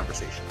ministry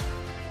conversation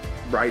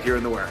right here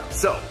in the warehouse.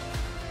 So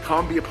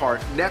come be a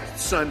part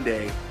next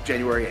Sunday,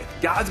 January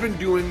 8th. God's been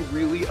doing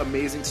really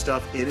amazing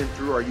stuff in and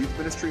through our youth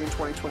ministry in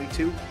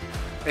 2022.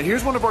 And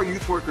here's one of our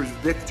youth workers,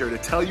 Victor, to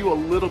tell you a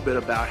little bit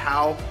about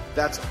how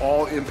that's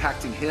all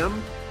impacting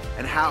him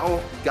and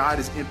how God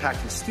is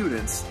impacting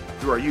students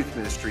through our youth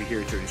ministry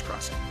here at Journeys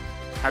Crossing.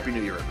 Happy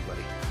New Year,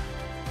 everybody.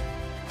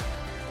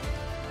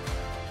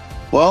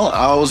 Well,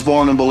 I was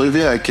born in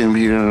Bolivia. I came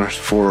here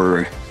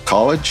for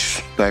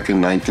college back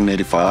in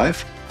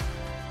 1985.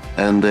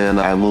 And then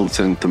I moved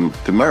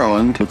into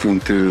Maryland looking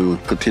to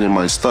continue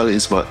my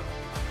studies, but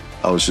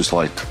I was just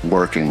like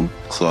working,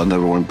 so I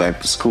never went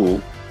back to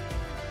school.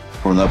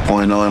 From that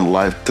point on,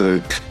 life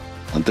took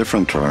a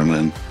different turn,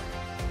 and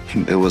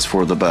it was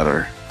for the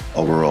better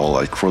overall,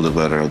 like for the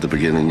better at the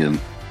beginning. And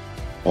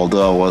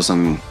although I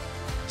wasn't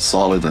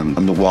solid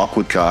in the walk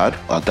with God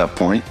at that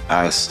point,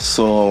 I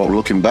saw,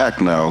 looking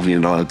back now,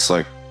 it's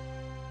like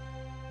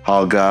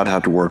how God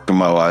had worked in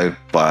my life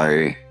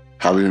by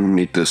having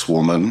me meet this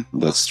woman.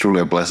 That's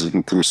truly a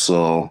blessing to me.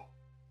 So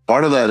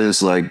part of that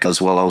is like,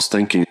 as well, I was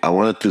thinking, I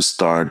wanted to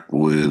start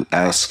with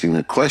asking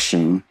a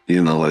question,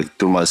 like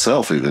to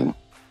myself even.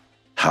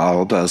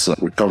 how does a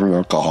recovering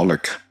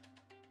alcoholic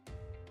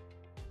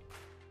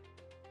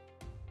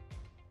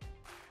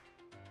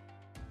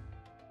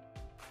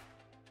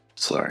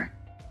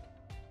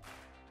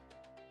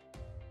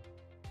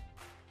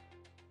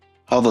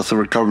how does a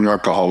recovering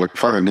alcoholic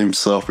find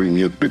himself in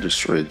youth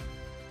ministry? I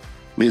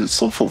mean, it's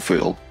so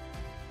fulfilled.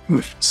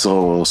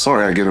 So,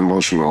 sorry I get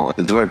emotional.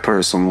 It's very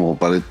personal,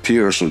 but it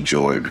tears of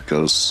joy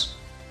because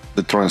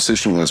the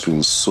transition has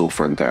been so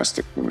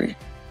fantastic for me.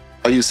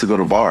 I used to go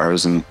to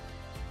bars, and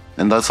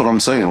that's what I'm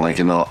saying. Like,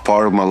 you know,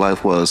 part of my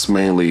life was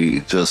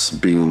mainly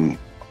just being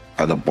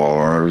at the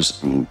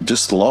bars and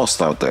just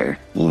lost out there,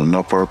 you know,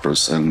 no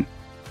purpose. And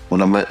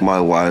when I met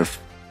my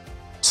wife,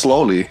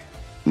 slowly,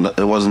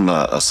 it wasn't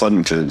a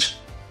sudden change,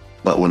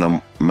 but when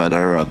I met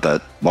her at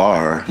that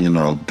bar, you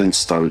know, things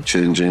started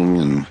changing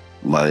and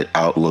my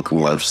outlook on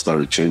life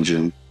started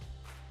changing.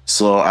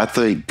 So I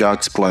think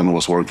God's plan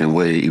was working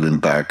way even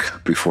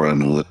back before I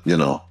knew it, you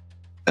know,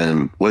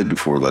 and way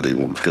before that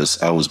even,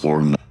 because I was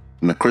born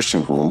in a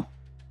Christian home.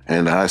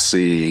 And I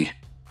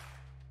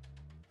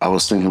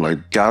was thinking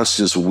like, God's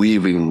just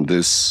weaving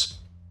this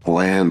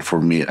plan for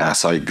me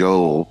as I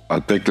go. I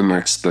take the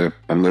next step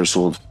and there's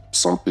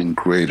something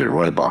greater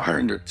right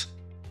behind it.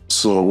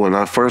 So when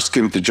I first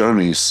came to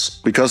Journeys,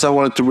 because I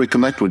wanted to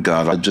reconnect with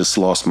God, I just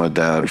lost my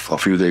dad a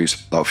few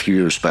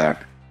years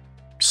back.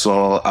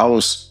 So I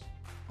was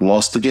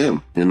lost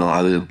again. You know,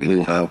 I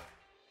didn't have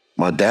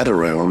my dad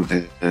around.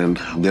 And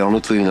the only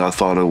thing I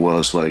thought of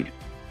was like,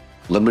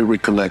 let me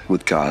reconnect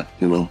with God,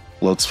 you know,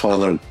 let's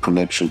find our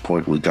connection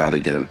point with God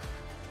again.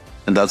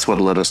 And that's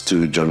what led us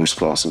to Journeys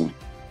Crossing.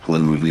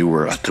 When we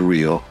were at the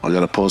Rio, I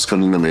got a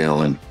postcard in the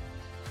mail and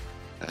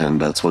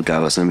that's what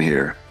got us in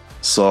here.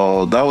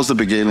 So that was the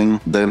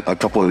beginning. Then a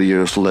couple of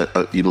years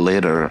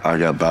later, I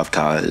got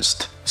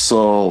baptized.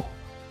 So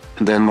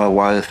then my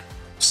wife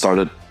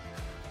started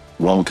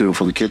volunteering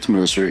for the kids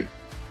ministry.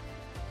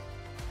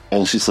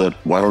 And she said,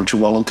 why don't you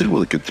volunteer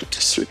with the kids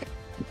ministry?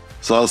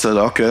 So I said,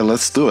 okay,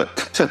 let's do it.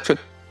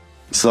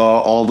 So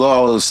although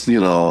I was, you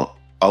know,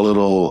 a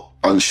little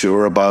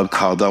unsure about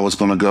how that was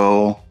going to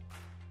go,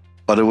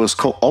 but it was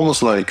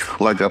almost like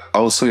I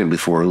was saying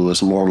before, it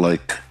was more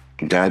like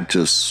God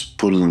just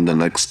putting the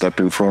next step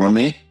in front of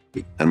me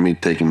and me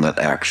taking that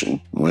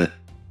action, right?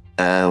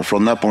 And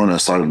from that point, I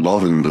started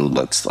loving doing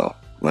that stuff,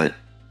 right?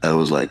 I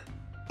was like,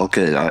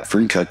 okay, I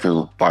think I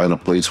can find a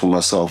place for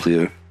myself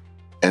here.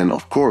 And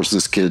of course,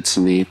 these kids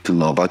need to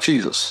know about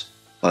Jesus.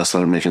 I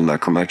started making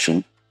that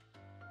connection.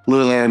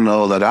 Little did I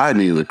know that I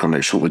needed a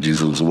connection with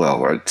Jesus as well,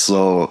 right?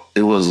 So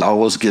I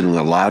was getting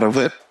a lot of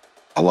it,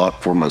 a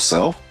lot for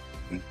myself,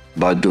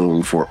 by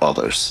doing for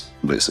others,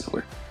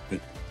 basically.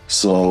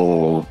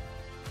 So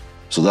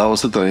that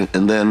was the thing.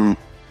 And then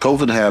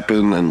COVID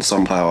happened and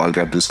somehow I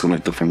got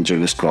disconnected from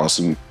Journeys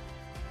Crossing.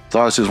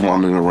 So I was just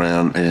wandering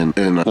around and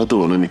not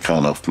doing any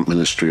kind of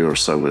ministry or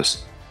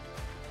service.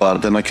 But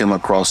then I came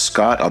across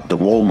Scott at the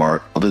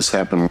Walmart. This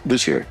happened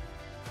this year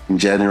in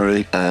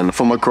January. And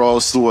from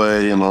across the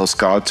way, you know,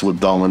 Scott's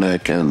with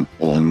Dominic and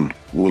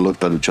we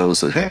looked at each other and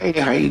said, hey,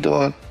 how you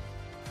doing?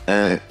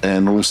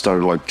 And we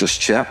started like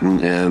just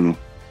chatting. And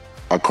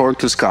according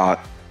to Scott,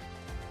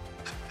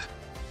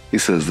 he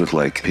says that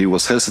like he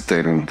was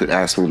hesitating to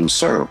ask me to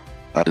serve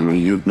in the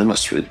youth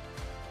ministry,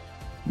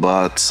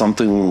 but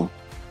something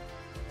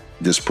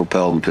just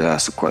propelled me to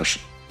ask the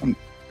question,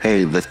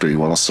 hey, Victor, you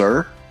want to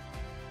serve?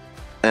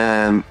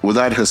 And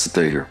without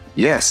hesitating,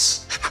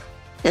 yes.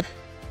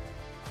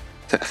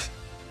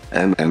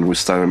 and we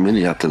started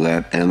meeting after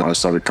that, and I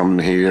started coming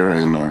here,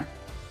 and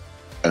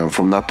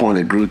from that point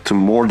it grew to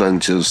more than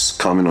just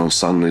coming on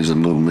Sundays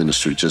and doing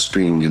ministry, just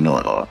being, you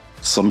know,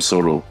 some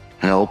sort of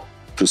help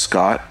to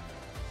Scott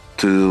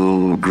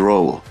to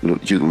grow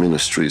youth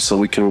ministry so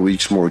we can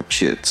reach more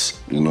kids,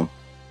 you know.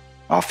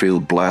 I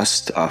feel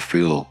blessed. I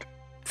feel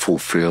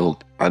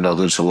fulfilled. I know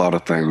there's a lot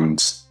of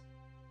things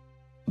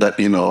that,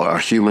 you know, a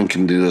human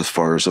can do as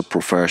far as a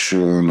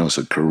profession, as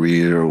a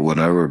career, or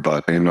whatever.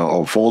 But, you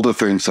know, of all the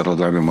things that I've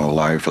done in my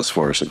life as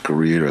far as a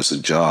career, as a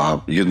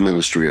job, youth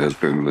ministry has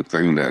been the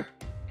thing that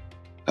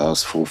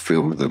has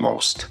fulfilled me the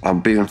most. I'm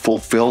being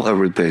fulfilled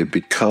every day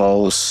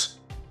because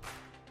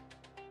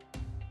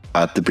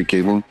at the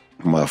beginning,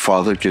 my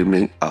father gave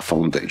me a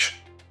foundation.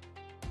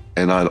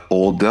 And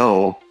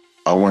although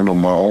I went on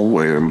my own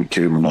way and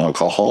became an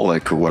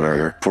alcoholic or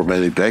whatever, for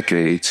many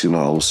decades, you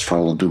know, I was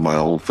trying to do my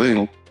own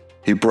thing,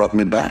 he brought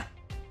me back.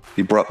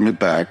 He brought me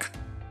back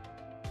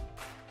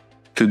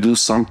to do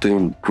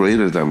something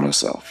greater than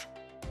myself.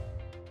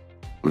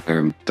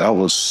 And that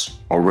was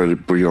already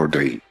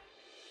preordained.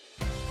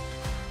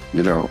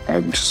 You know,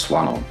 I'm just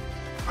wow.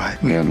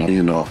 Right. And,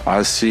 you know,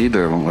 I see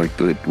them like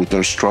with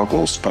their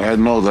struggles, but I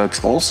know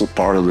that's also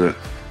part of the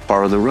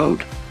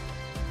road,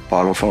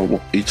 part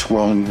of each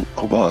one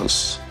of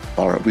us,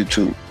 part of each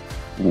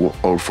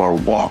of our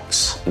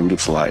walks in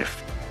this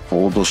life,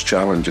 all those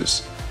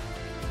challenges.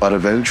 But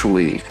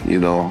eventually, you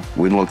know,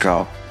 we look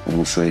up and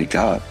we say,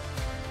 God,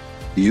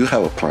 you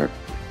have a plan.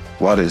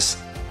 What is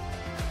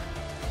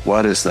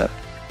that?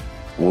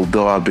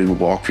 although I've been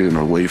walking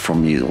away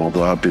from you,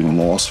 although I've been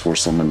lost for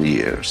so many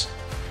years,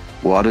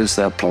 what is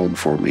that plan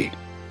for me?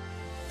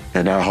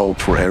 And I hope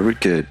for every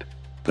kid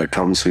that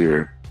comes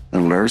here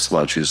and learns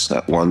about Jesus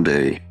that one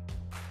day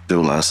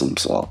they'll ask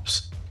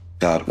themselves,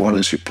 God, what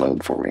is your plan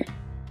for me?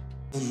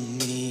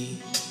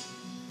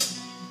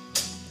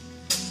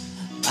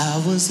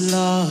 I was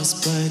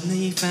lost, but then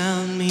you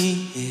found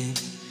me.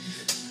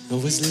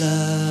 It was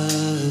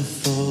love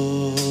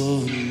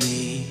for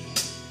me.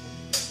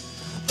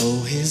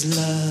 Oh, his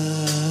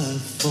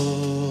love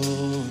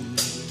for me.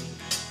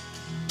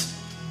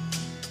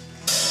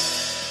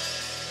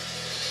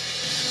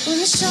 When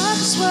the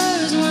sharpest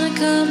words wanna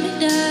cut me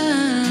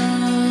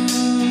down,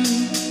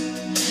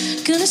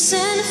 gonna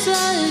send a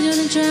flood,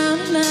 gonna drown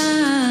them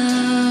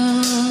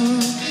out.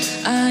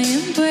 I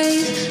am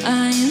brave,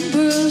 I am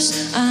bruised,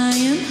 I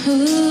am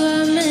who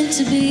I'm meant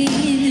to be.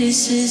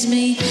 This is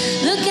me,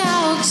 look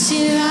out, 'cause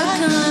here I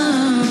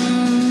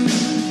come.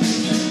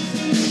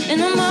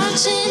 And I'm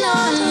marching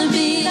on the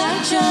beat I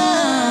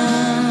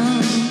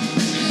drum.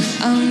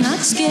 I'm not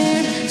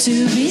scared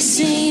to be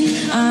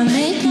seen, I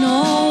make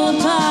no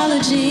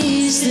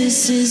apologies.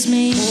 This is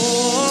me. I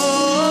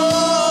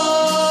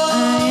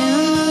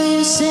am who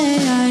you say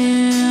I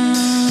am.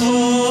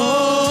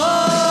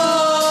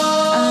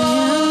 I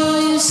am who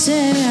you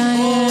say I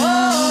am.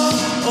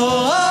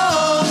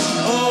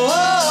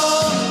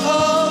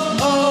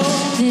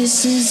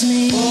 This is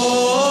me. I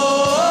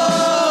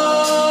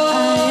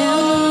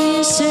am who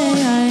you say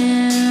I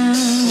am.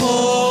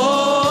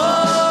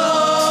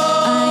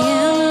 I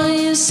am who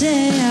you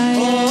say I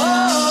am.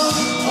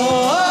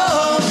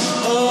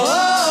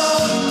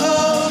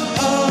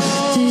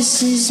 This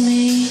is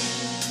me.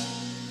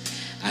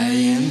 I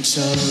am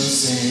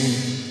chosen,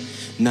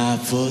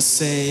 not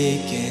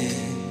forsaken.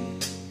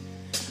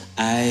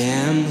 I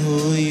am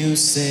who you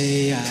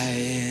say I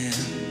am.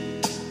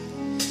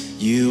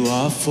 You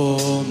are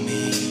for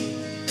me,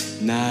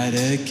 not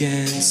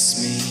against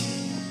me.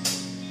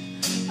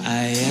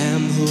 I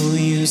am who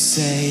you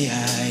say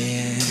I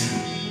am.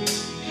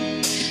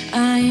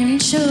 I am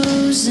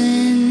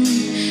chosen,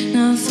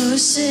 not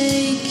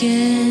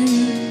forsaken.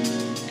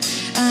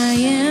 I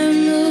am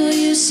who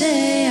you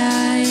say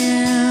I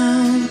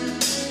am.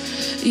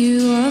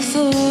 You are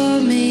for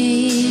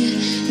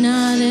me,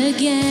 not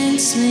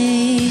against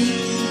me.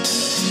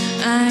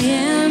 I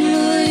am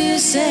who you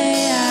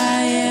say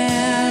I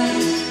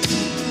am.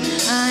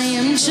 I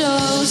am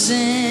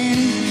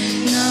chosen,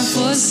 not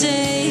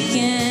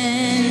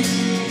forsaken.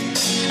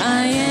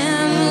 I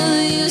am who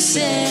you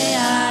say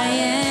I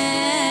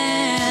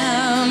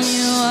am.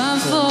 You are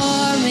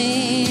for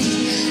me,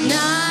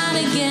 not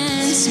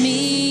against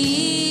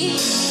me.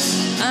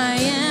 I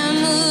am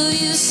who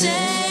you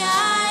say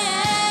I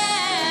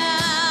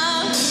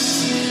am.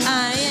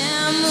 I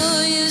am who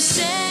you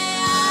say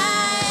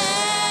I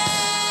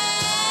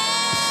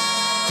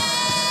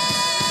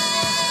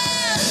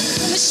am.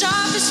 The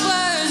sharpest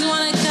words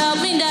wanna cut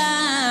me down.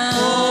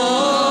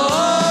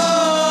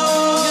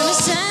 Gonna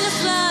send a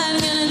flood,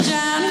 gonna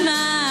drown them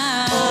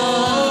out.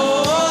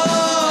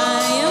 I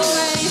am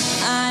brave,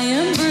 I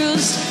am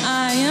bruised,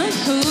 I am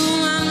who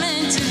I'm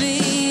meant to be.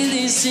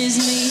 This is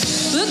me.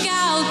 Look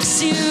out, 'cause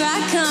here I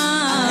come.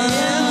 I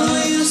am who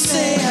you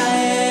say I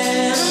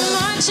am. I'm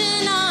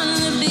marching on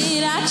the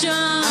beat I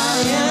drum. I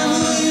am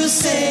who you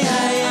say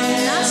I am.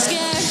 I'm not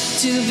scared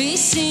to be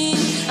seen,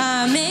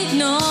 I make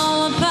no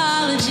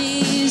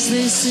apologies.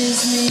 This is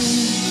me.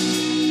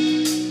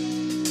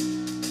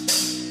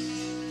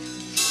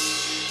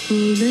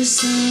 Who the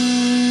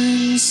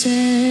sun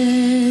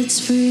sets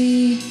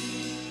free,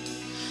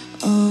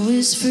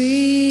 always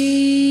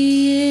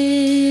free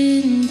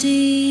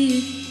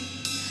indeed.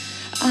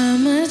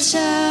 I'm a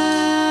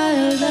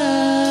child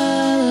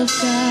of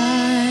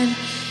God,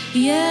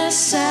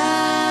 yes I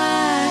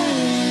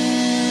am.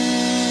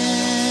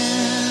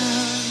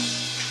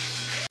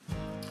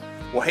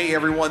 Well, hey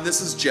everyone, this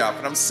is Jeff,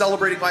 and I'm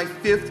celebrating my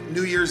 5th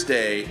New Year's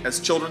Day as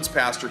children's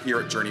pastor here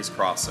at Journeys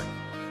Crossing.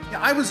 Now,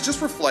 I was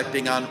just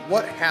reflecting on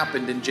what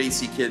happened in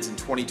JC Kids in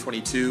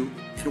 2022,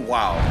 and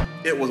wow,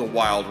 it was a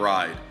wild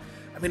ride.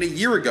 I mean, a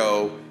year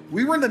ago,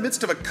 we were in the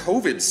midst of a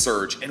COVID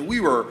surge, and we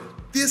were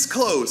this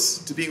close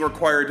to being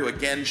required to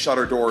again shut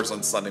our doors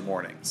on Sunday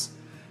mornings.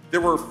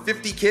 There were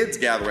 50 kids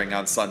gathering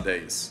on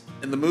Sundays,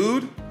 and the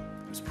mood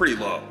was pretty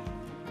low.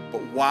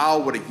 But wow,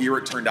 what a year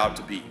it turned out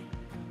to be.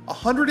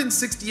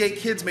 168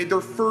 kids made their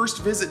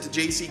first visit to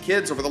JC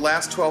Kids over the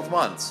last 12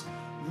 months,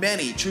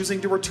 many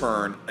choosing to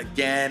return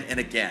again and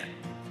again.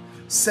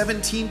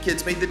 17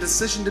 kids made the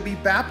decision to be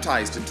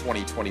baptized in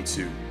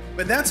 2022,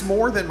 and that's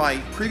more than my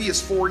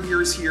previous 4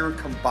 years here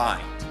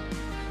combined.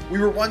 We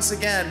were once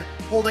again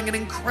holding an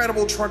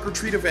incredible trunk or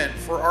treat event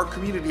for our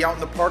community out in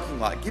the parking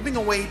lot, giving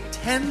away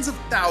tens of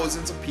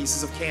thousands of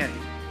pieces of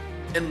candy.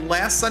 And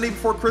last Sunday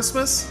before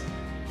Christmas,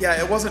 yeah,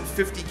 it wasn't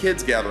 50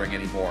 kids gathering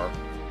anymore.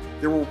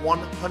 There were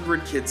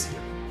 100 kids here.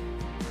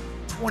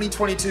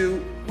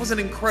 2022 was an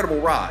incredible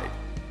ride.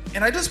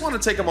 And I just want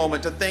to take a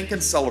moment to thank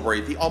and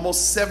celebrate the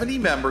almost 70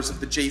 members of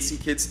the JC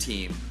Kids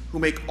team who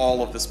make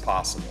all of this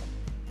possible.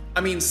 I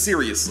mean,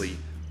 seriously,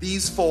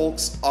 these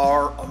folks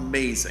are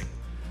amazing.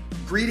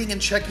 Greeting and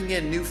checking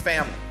in new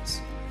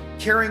families,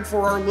 caring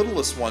for our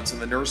littlest ones in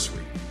the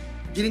nursery,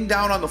 getting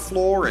down on the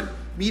floor and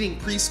meeting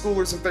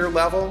preschoolers at their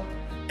level,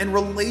 and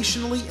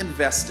relationally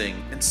investing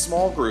in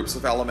small groups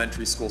of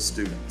elementary school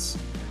students.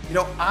 You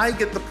know, I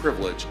get the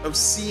privilege of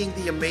seeing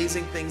the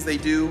amazing things they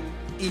do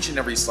each and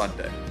every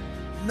Sunday.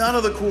 None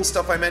of the cool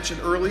stuff I mentioned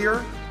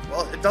earlier,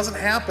 well, it doesn't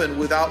happen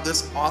without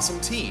this awesome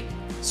team.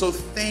 So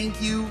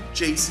thank you,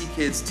 JC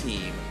Kids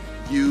team.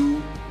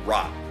 You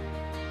rock.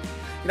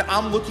 You know,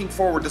 I'm looking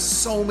forward to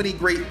so many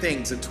great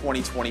things in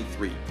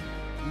 2023.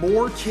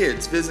 More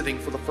kids visiting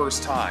for the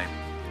first time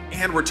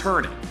and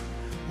returning.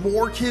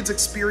 More kids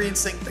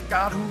experiencing the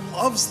God who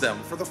loves them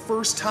for the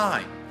first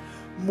time.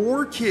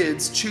 More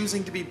kids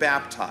choosing to be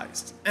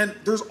baptized. And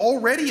there's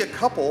already a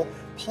couple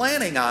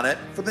planning on it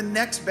for the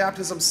next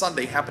Baptism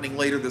Sunday happening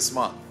later this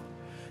month.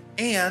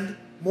 And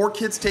more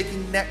kids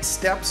taking next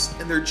steps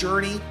in their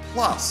journey.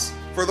 Plus,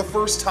 for the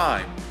first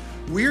time,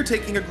 we're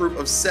taking a group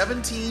of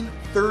 17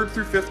 3rd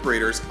through 5th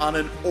graders on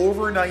an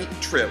overnight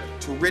trip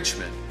to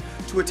Richmond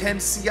to attend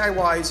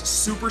CIY's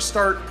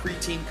Superstart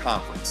Preteen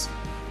Conference.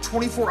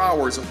 24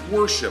 hours of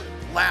worship,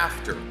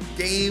 laughter,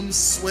 games,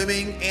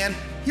 swimming, and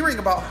hearing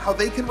about how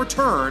they can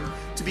return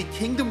to be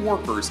kingdom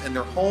workers in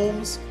their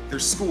homes, their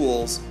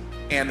schools,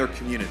 and their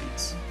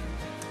communities.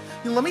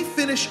 Now, let me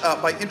finish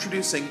up by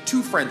introducing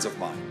two friends of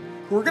mine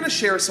who are going to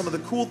share some of the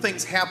cool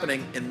things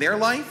happening in their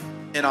life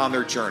and on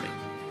their journey.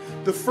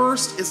 The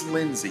first is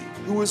Lindsay,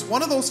 who is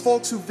one of those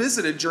folks who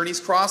visited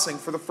Journeys Crossing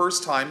for the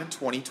first time in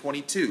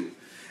 2022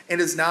 and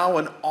is now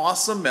an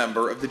awesome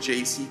member of the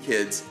JC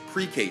Kids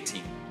pre-K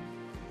team.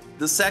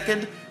 The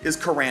second is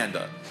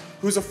Karanda,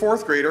 who's a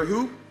 4th grader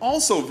who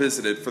also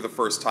visited for the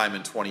first time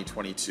in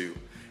 2022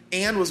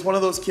 and was one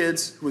of those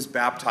kids who was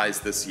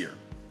baptized this year.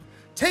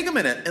 Take a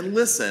minute and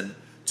listen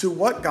to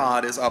what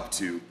God is up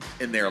to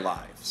in their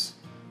lives.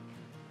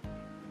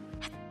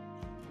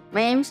 My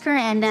name's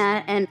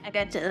Karanda, and I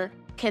got the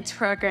kids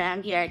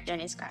program here at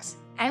Journeys Crossing.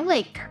 I'm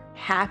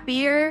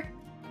happier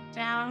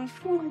now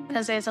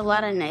because there's a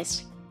lot of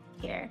nice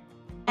here.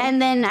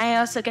 And then I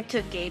also get to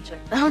engage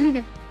with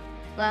them.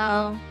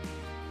 Well,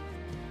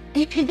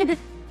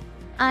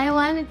 I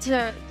wanted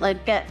to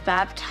get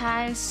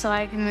baptized so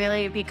I can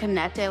really be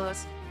connected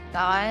with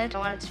God. I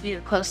wanted to be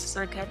the closest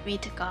I could be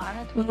to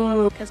God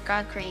because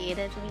God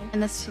created me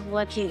and this is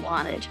what He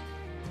wanted.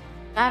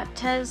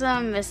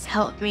 Baptism has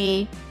helped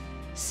me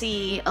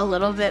see a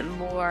little bit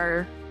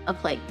more of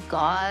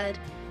God.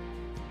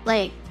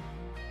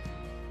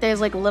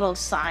 There's little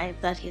signs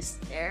that He's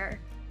there.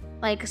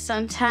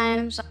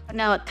 Sometimes,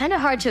 no, it's kind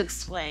of hard to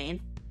explain.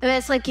 But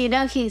it's you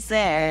know He's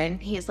there and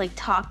He's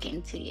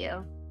talking to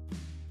you.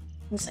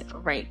 It's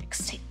right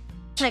next to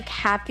you.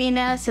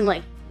 Happiness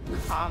and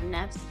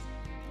calmness.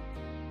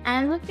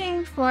 I'm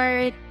looking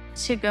forward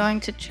to going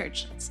to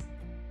churches.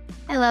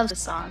 I love the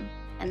song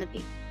and the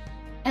beat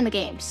and the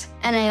games.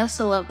 And I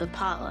also love the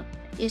poem.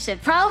 You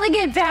should probably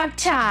get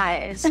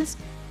baptized.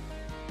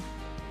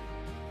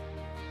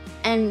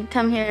 And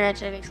come here at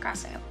Journeys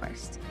Crossing, of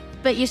course.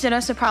 But you should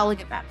also probably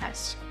get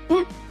baptized.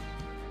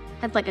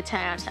 That's a 10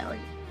 out of 10.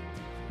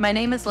 My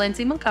name is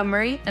Lindsay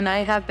Montgomery, and I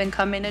have been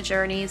coming to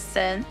Journeys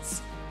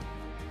since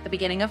the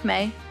beginning of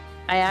May.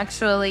 I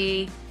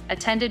actually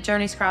attended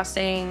Journeys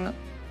Crossing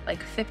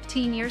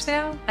 15 years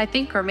ago, I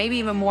think, or maybe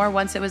even more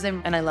once it was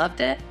in, and I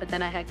loved it, but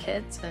then I had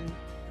kids and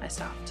I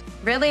stopped.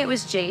 Really, it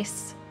was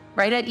Jace.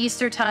 Right at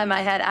Easter time,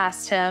 I had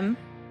asked him,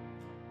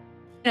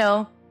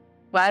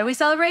 why do we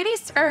celebrate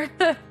Easter?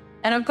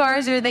 And of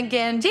course, you're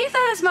thinking,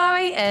 Jesus,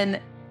 Mommy. And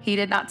he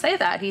did not say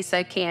that. He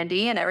said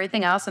candy and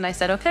everything else. And I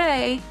said,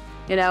 okay,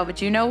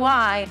 but you know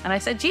why? And I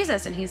said,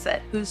 Jesus. And he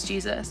said, who's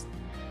Jesus?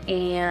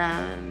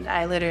 And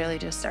I literally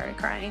just started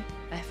crying.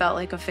 I felt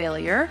like a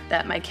failure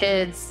that my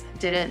kids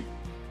didn't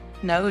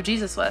know who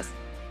Jesus was.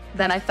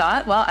 Then I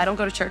thought, well, I don't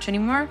go to church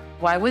anymore.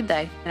 Why would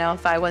they?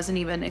 If I wasn't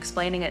even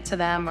explaining it to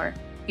them, or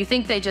you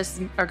think they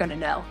just are going to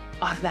know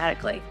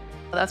automatically.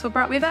 Well, that's what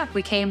brought me back.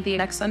 We came the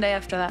next Sunday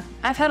after that.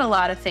 I've had a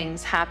lot of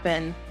things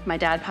happen. My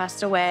dad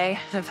passed away.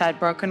 I've had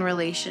broken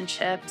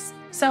relationships.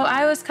 So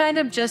I was kind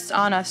of just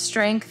on a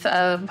strength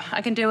of,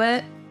 I can do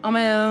it on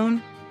my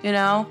own,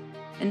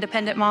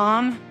 independent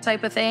mom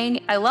type of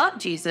thing. I love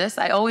Jesus.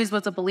 I always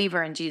was a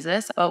believer in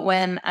Jesus. But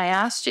when I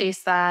asked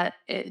Jace that,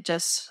 it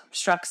just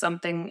struck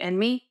something in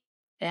me.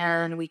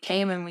 And we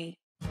came and we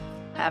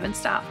haven't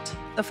stopped.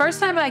 The first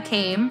time I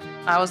came,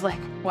 I was like,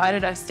 why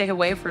did I stay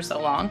away for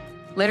so long?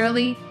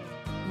 Literally,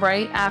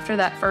 right after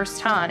that first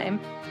time,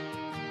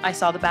 I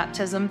saw the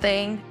baptism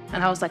thing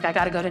and I was like, I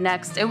gotta go to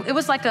next. It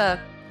was like I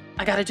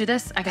gotta do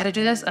this,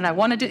 and I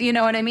wanna do, you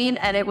know what I mean?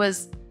 And it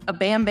was a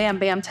bam, bam,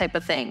 bam type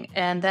of thing.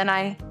 And then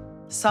I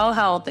saw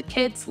how the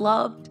kids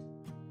loved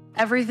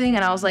everything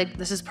and I was like,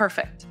 this is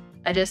perfect.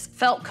 I just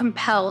felt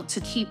compelled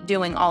to keep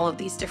doing all of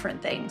these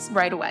different things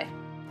right away.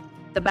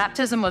 The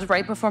baptism was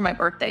right before my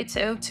birthday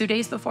too, 2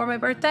 days before my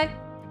birthday.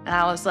 And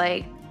I was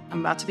like, I'm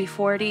about to be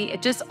 40.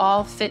 It just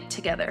all fit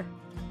together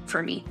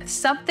for me.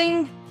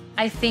 Something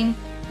I think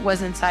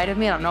was inside of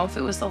me. I don't know if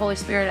it was the Holy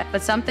Spirit,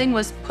 but something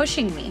was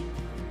pushing me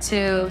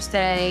to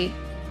say,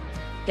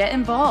 get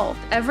involved.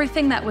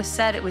 Everything that was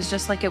said, it was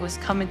just like it was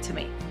coming to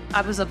me.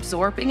 I was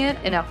absorbing it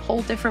in a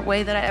whole different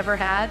way that I ever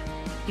had.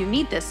 You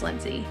need this,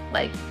 Lindsay.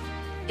 Like,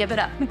 give it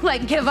up.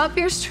 Like, give up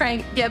your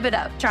strength, give it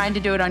up. Trying to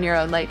do it on your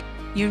own. Like,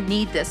 you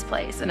need this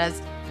place. And as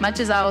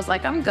much as I was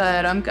like, I'm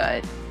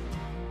good.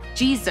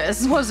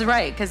 Jesus was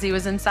right, because he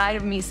was inside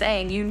of me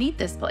saying, you need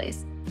this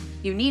place.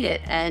 You need it,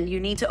 and you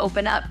need to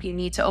open up. You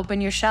need to open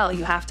your shell.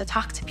 You have to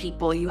talk to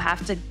people. You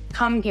have to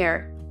come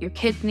here. Your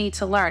kids need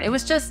to learn. It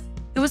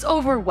was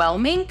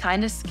overwhelming,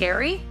 kind of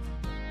scary,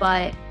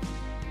 but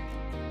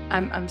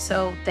I'm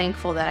so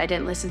thankful that I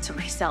didn't listen to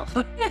myself.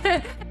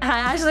 I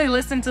actually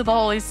listened to the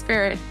Holy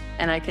Spirit,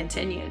 and I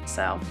continued.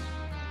 So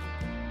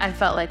I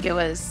felt like it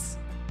was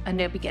a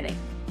new beginning.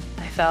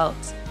 I felt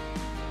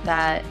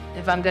that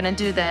if I'm gonna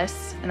do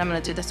this, and I'm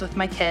gonna do this with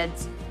my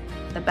kids,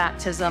 the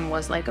baptism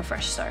was like a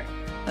fresh start.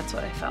 That's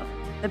what I felt.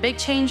 The big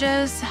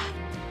changes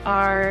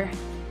are,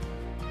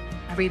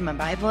 I read my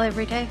Bible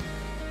every day.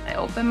 I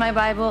open my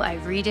Bible, I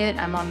read it,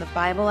 I'm on the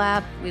Bible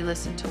app, we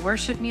listen to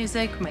worship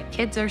music, my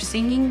kids are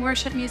singing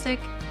worship music,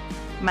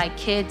 my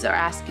kids are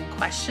asking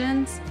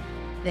questions,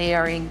 they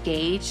are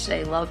engaged,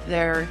 they love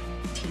their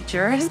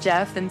teachers,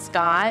 Jeff and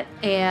Scott,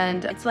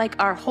 and it's like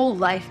our whole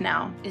life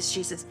now is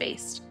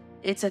Jesus-based.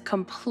 It's a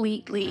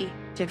completely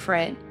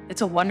different,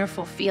 it's a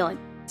wonderful feeling.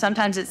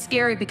 Sometimes it's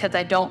scary because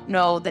I don't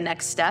know the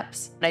next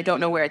steps and I don't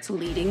know where it's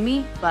leading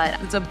me,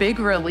 but it's a big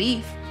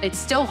relief. It's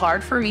still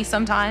hard for me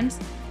sometimes.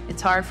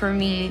 It's hard for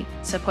me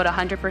to put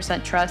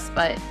 100% trust,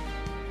 but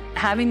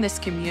having this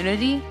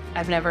community,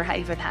 I've never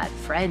even had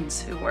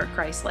friends who were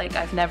Christ-like.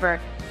 I've never,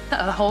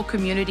 a whole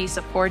community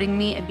supporting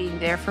me and being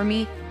there for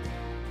me.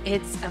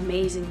 It's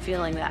amazing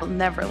feeling that I'll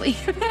never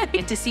leave.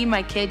 And to see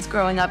my kids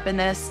growing up in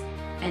this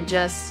and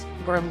just,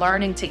 we're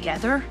learning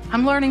together.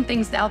 I'm learning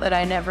things now that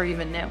I never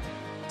even knew.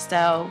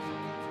 So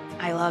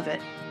I love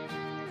it.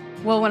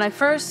 Well, when I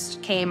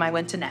first came, I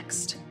went to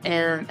Next,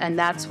 and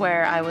that's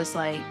where I was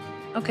like,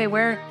 okay,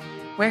 where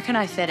can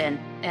I fit in?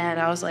 And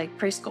I was like,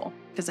 preschool,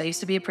 because I used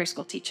to be a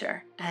preschool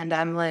teacher. And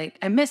I'm like,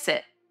 I miss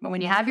it. But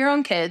when you have your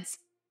own kids,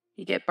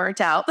 you get burnt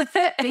out.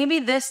 Maybe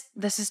this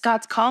is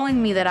God's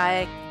calling me that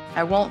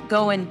I won't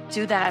go and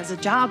do that as a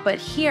job, but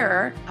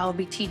here I'll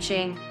be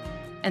teaching.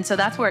 And so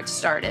that's where it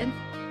started.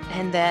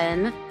 And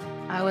then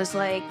I was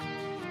like,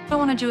 I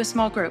want to do a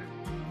small group.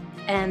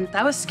 And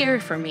that was scary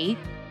for me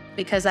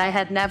because I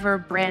had never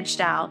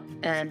branched out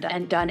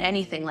and done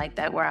anything like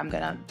that where I'm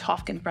going to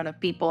talk in front of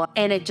people.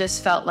 And it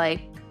just felt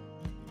like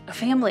a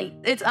family.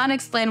 It's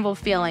unexplainable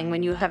feeling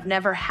when you have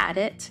never had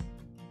it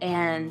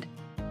and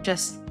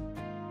just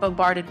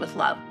bombarded with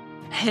love.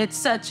 It's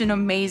such an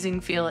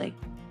amazing feeling.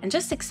 And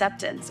just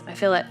acceptance. I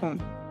feel at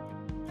home.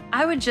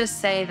 I would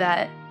just say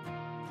that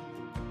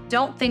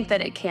don't think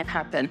that it can't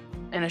happen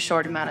in a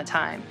short amount of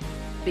time,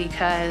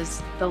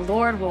 because the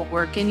Lord will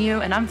work in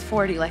you. And I'm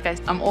 40,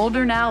 I'm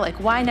older now, like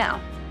why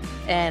now?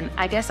 And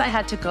I guess I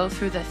had to go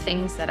through the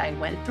things that I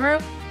went through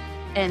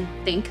and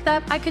think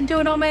that I could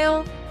do it on my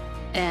own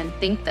and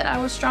think that I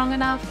was strong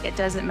enough. It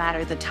doesn't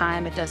matter the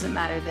time, it doesn't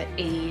matter the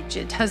age,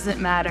 it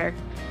doesn't matter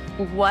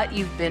what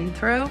you've been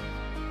through.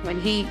 When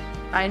he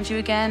finds you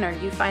again or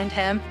you find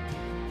him,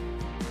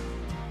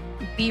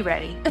 be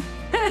ready.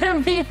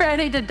 Be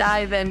ready to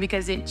dive in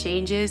because it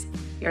changes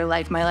your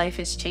life. My life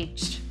has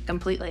changed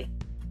completely.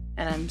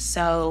 And I'm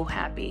so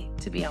happy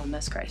to be on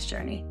this Christ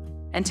journey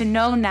and to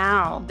know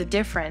now the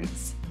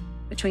difference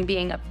between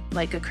being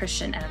a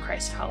Christian and a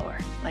Christ follower.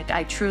 Like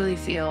I truly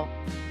feel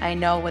I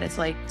know what it's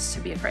like to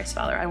be a Christ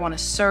follower. I want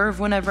to serve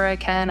whenever I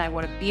can. I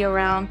want to be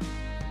around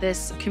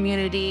this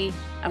community.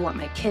 I want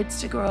my kids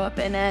to grow up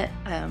in it.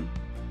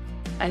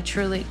 I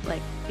truly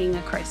being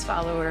a Christ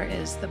follower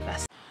is the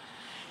best.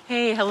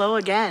 Hey, hello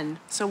again.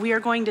 So we are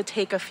going to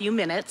take a few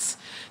minutes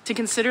to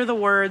consider the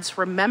words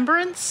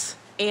remembrance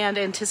and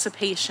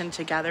anticipation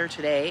together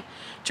today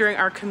during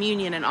our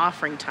communion and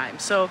offering time.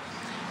 So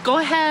go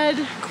ahead,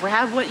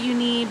 grab what you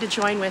need to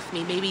join with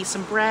me, maybe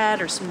some bread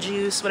or some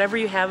juice, whatever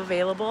you have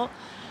available.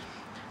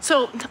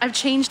 So I've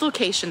changed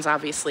locations,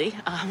 obviously.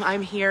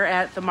 I'm here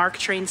at the MARC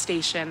train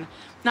station,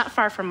 not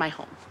far from my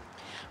home,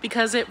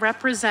 because it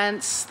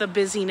represents the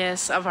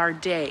busyness of our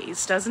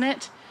days, doesn't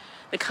it?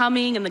 The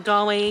coming and the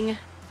going,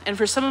 and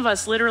for some of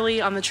us,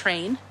 literally on the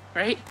train,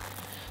 right?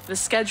 The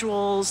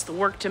schedules, the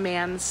work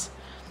demands,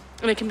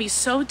 and it can be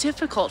so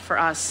difficult for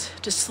us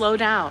to slow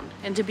down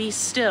and to be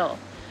still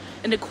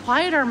and to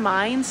quiet our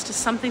minds to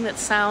something that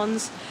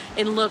sounds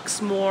and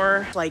looks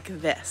more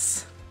like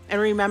this.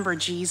 And remember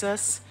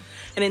Jesus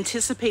and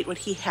anticipate what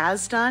he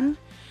has done,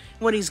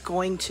 what he's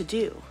going to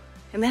do.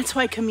 And that's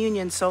why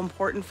communion is so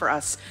important for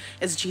us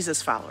as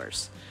Jesus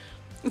followers.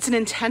 It's an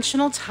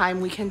intentional time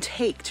we can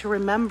take to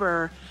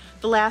remember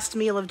the last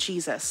meal of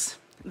Jesus,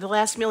 the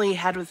last meal he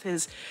had with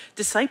his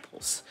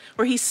disciples,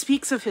 where he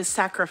speaks of his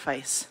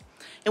sacrifice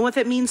and what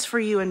that means for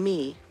you and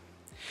me.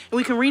 And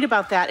we can read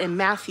about that in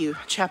Matthew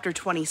chapter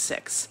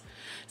 26.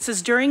 It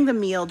says, during the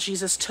meal,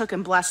 Jesus took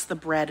and blessed the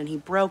bread, and he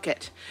broke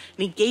it,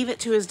 and he gave it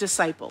to his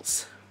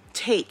disciples.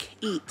 Take,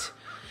 eat.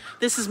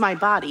 This is my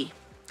body.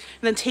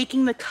 And then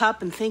taking the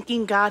cup and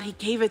thanking God, he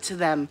gave it to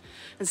them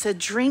and said,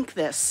 drink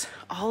this,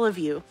 all of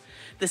you.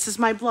 This is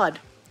my blood,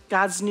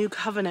 God's new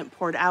covenant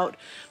poured out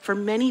for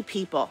many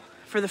people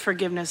for the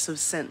forgiveness of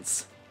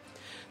sins.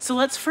 So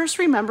let's first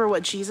remember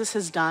what Jesus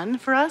has done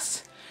for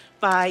us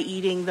by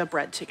eating the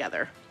bread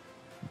together.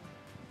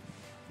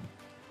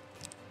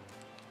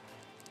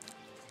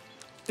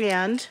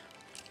 And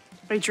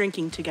by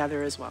drinking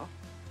together as well.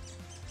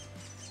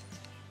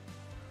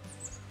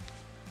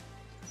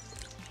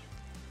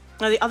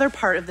 Now, the other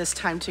part of this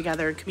time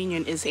together in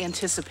communion is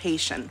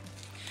anticipation.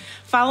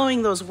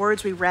 Following those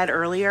words we read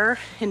earlier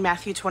in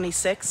Matthew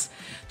 26,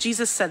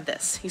 Jesus said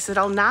this. He said,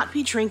 I'll not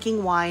be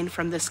drinking wine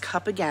from this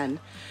cup again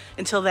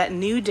until that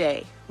new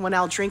day when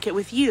I'll drink it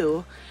with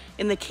you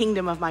in the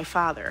kingdom of my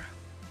Father.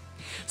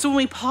 So when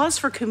we pause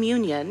for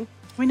communion,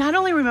 we not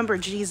only remember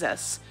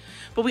Jesus,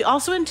 but we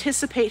also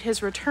anticipate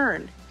his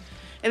return.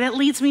 And that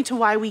leads me to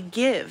why we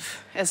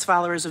give as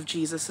followers of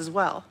Jesus as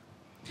well.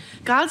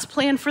 God's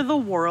plan for the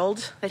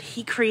world that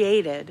he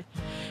created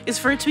is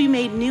for it to be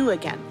made new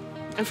again,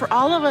 and for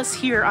all of us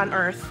here on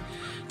earth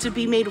to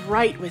be made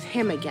right with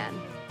him again.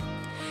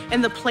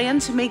 And the plan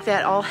to make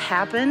that all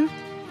happen,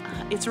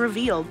 it's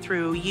revealed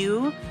through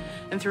you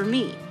and through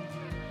me.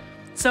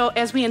 So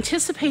as we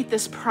anticipate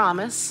this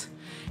promise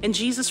and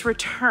Jesus'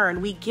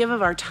 return, we give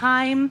of our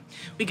time,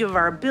 we give of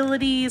our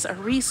abilities, our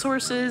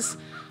resources,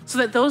 so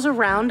that those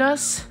around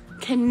us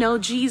can know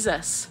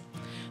Jesus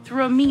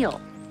through a meal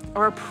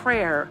or a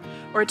prayer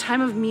or a time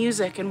of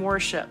music and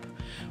worship,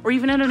 or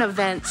even at an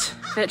event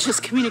that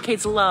just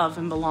communicates love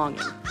and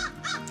belonging.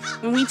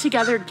 When we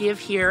together give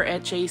here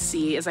at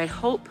JC, as I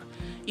hope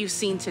you've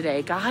seen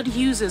today, God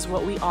uses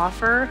what we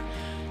offer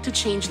to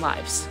change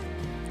lives.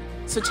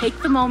 So take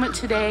the moment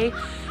today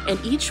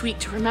and each week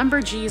to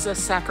remember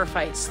Jesus'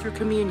 sacrifice through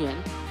communion.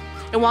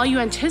 And while you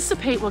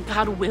anticipate what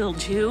God will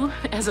do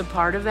as a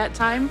part of that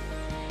time,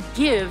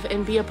 give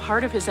and be a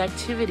part of his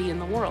activity in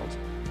the world.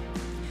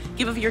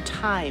 Give of your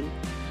time,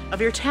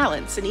 of your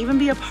talents, and even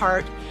be a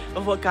part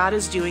of what God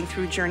is doing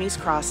through Journeys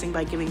Crossing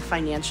by giving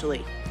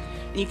financially.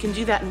 And you can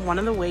do that in one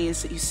of the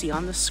ways that you see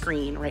on the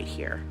screen right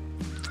here.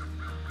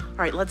 All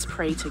right, let's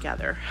pray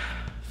together.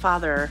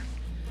 Father,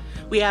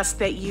 we ask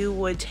that you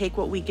would take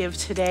what we give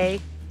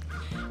today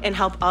and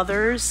help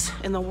others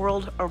in the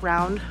world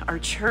around our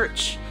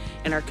church,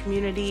 in our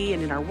community,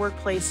 and in our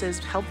workplaces.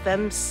 Help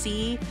them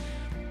see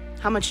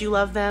how much you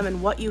love them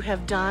and what you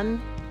have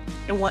done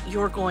and what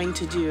you're going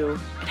to do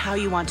and how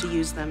you want to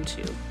use them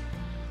too.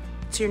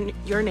 It's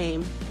your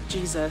name,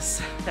 Jesus,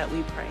 that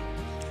we pray.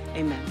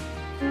 Amen.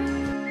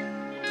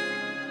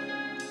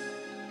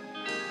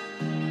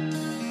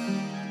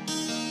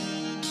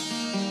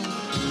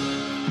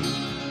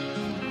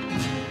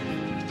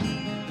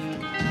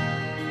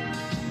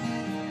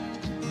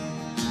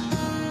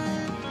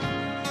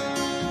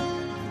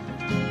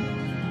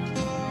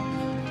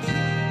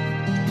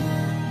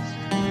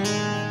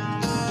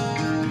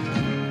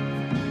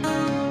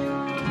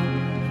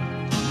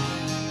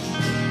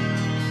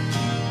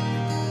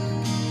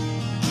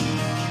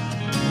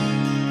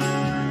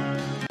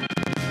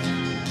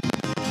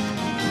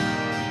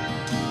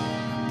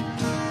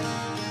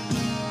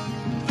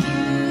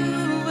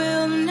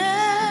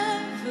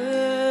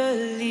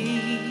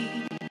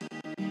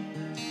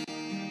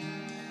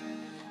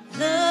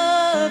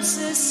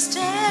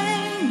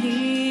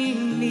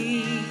 Sustaining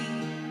me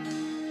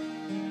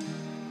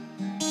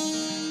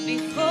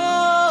before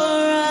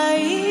I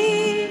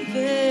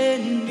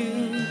even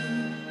knew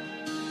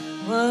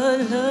what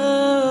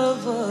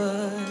love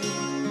was.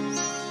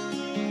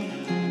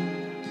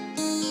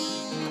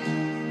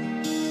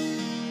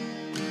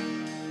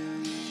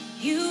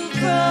 You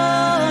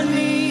brought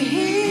me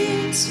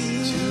here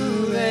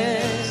to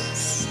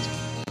rest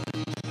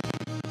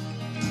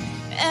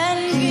and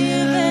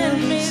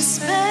given me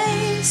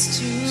space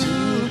to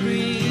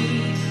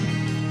breathe.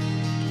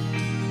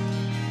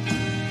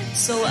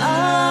 So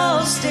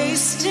I'll stay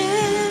still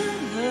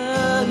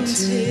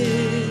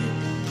until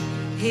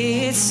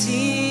it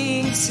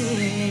sinks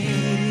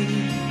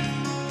in.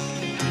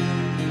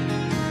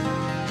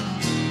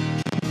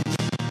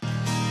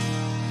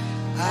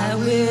 I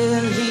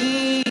will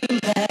lean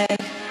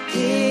back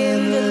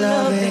in the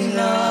loving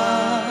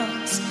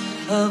arms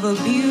of a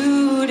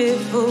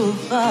beautiful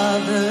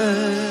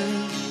Father.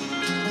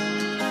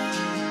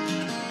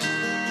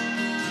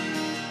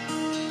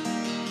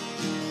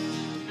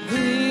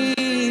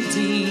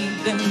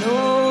 And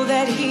know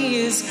that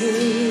he is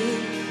good.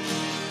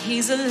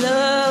 He's a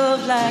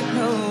love like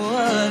no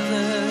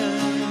other.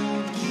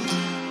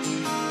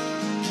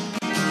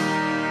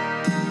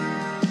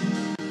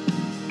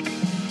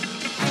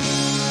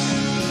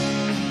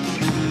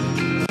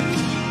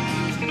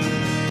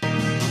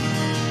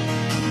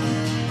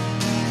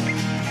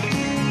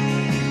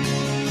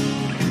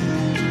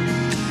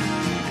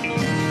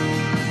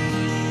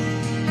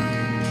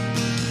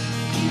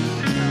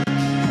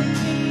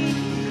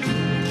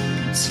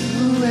 To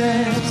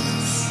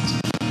rest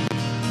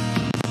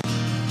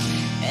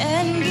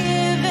and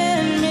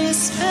given me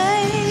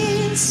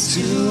space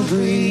to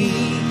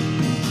breathe.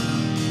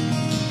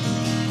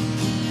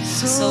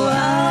 So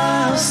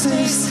I'll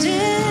stay still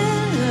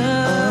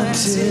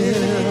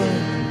until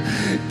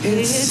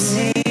it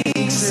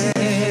sinks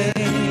in.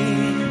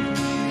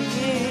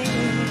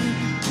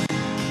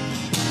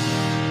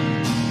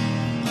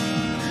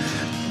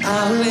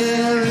 I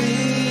will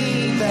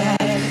lean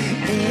back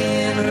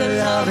in the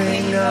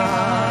loving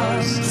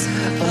arms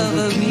of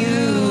a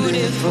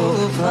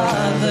beautiful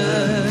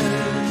Father.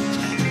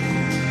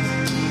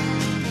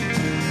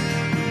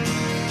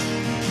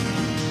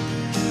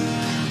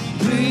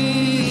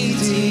 Breathe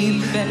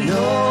deep and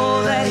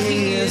know that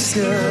He is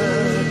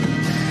good.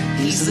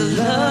 He's a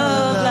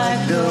love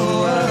like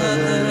no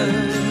other.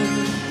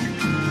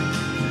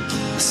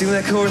 Sing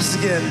that chorus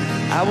again.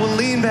 I will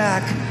lean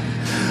back.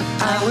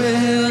 I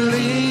will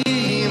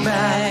lean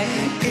back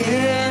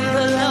in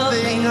the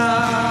loving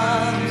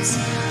arms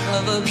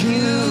of a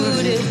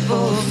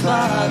beautiful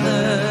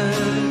Father.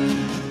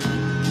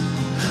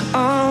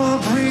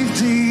 Oh, breathe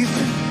deep.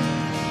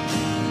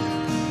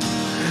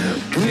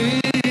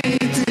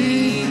 Breathe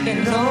deep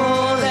and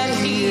know that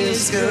He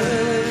is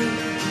good.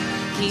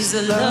 He's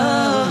a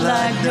love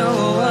like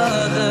no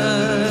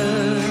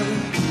other.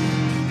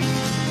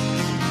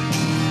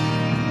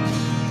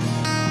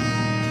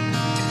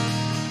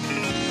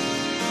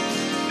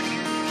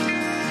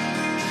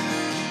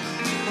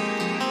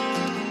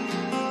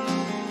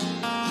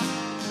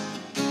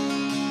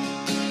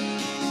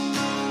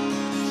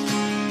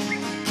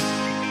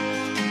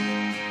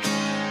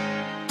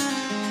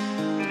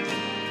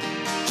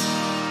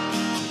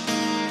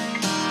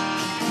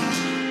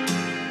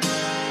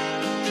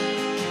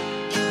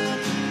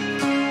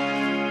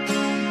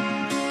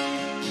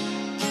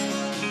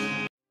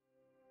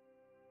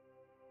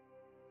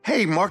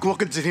 Hey, Mark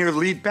Wilkinson here,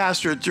 lead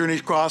pastor at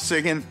Journeys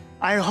Crossing, and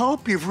I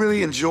hope you've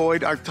really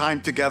enjoyed our time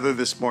together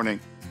this morning.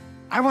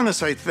 I want to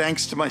say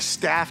thanks to my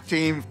staff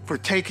team for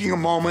taking a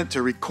moment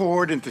to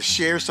record and to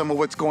share some of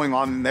what's going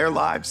on in their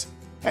lives.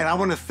 And I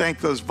want to thank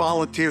those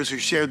volunteers who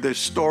shared their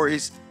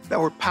stories that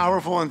were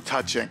powerful and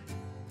touching.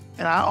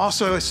 And I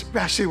also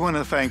especially want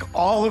to thank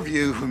all of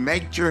you who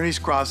make Journeys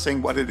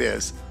Crossing what it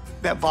is,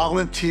 that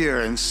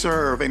volunteer and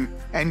serve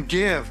and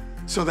give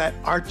so that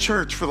our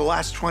church for the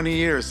last 20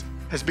 years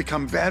has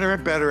become better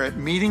and better at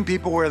meeting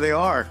people where they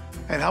are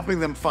and helping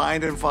them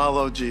find and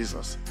follow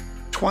Jesus.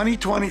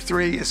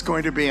 2023 is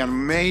going to be an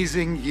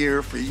amazing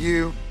year for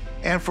you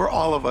and for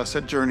all of us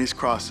at Journeys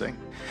Crossing.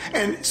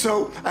 And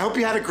so I hope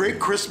you had a great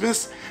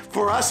Christmas.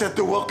 For us at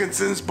the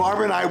Wilkinsons,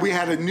 Barbara and I, we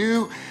had a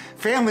new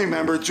family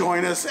member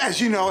join us. As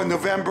you know, in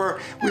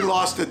November, we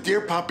lost a dear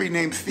puppy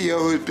named Theo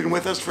who's been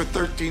with us for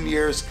 13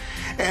 years.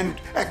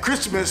 And at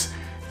Christmas,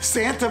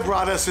 Santa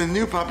brought us a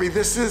new puppy.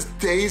 This is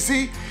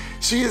Daisy.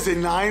 She is a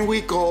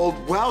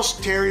 9-week-old Welsh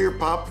Terrier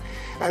pup,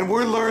 and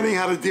we're learning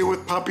how to deal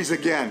with puppies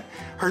again.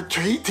 Her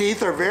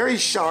teeth are very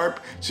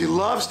sharp. She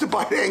loves to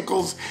bite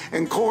ankles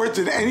and cords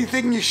and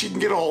anything she can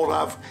get a hold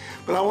of.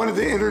 But I wanted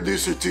to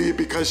introduce her to you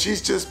because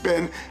she's just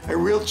been a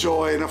real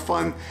joy and a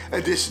fun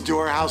addition to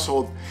our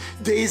household.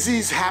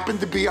 Daisy's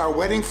happened to be our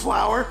wedding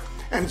flower,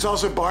 and it's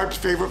also Barb's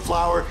favorite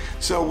flower.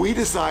 So we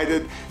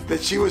decided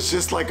that she was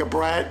just like a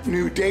brand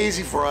new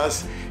Daisy for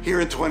us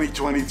here in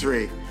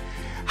 2023.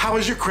 How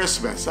was your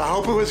Christmas? I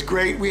hope it was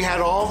great. We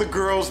had all the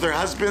girls, their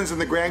husbands, and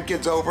the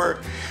grandkids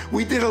over.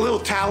 We did a little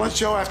talent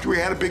show after we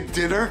had a big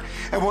dinner.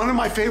 And one of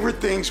my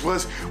favorite things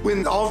was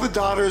when all the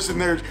daughters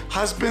and their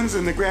husbands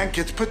and the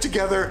grandkids put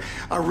together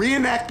a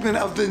reenactment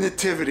of the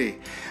Nativity.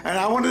 And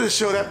I wanted to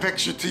show that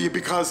picture to you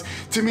because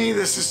to me,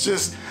 this is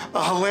just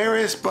a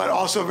hilarious but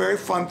also very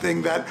fun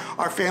thing that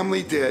our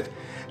family did.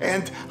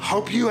 And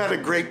hope you had a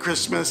great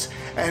Christmas.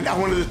 And I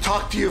wanted to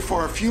talk to you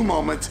for a few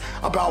moments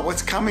about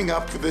what's coming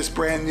up for this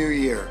brand new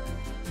year.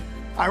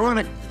 I want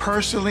to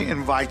personally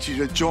invite you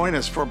to join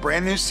us for a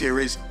brand new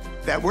series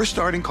that we're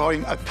starting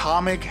calling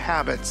Atomic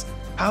Habits.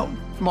 How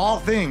small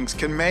things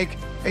can make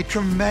a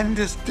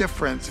tremendous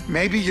difference.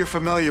 Maybe you're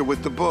familiar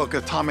with the book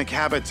Atomic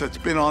Habits that's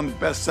been on the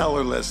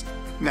bestseller list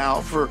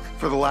now for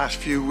the last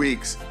few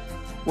weeks.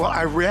 Well,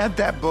 I read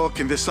that book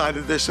and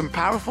decided there's some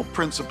powerful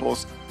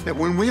principles that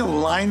when we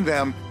align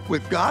them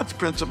with God's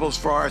principles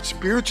for our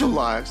spiritual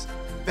lives,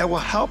 that will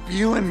help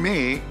you and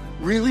me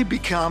really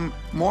become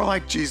more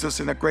like Jesus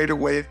in a greater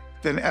way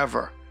than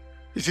ever.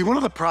 You see, one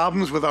of the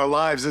problems with our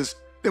lives is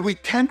that we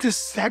tend to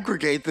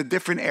segregate the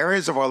different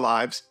areas of our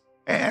lives,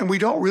 and we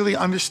don't really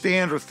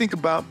understand or think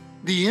about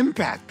the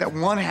impact that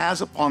one has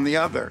upon the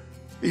other.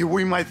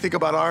 We might think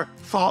about our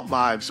thought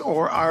lives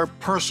or our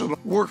personal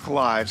work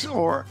lives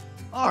or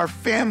our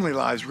family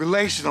lives,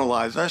 relational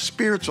lives, our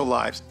spiritual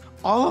lives,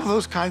 all of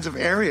those kinds of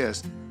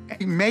areas.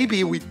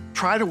 Maybe we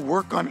try to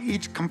work on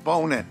each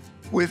component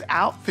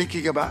without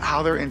thinking about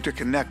how they're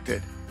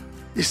interconnected.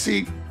 You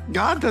see,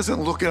 God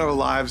doesn't look at our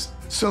lives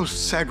so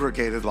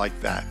segregated like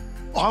that.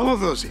 All of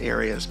those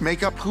areas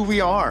make up who we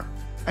are,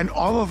 and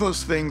all of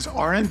those things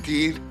are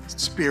indeed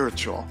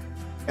spiritual.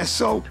 And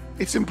so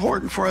it's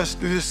important for us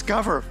to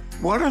discover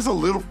what are the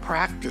little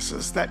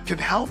practices that can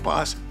help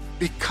us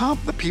become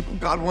the people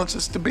God wants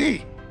us to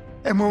be.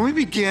 And when we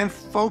begin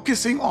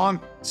focusing on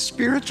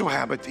spiritual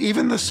habits,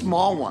 even the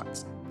small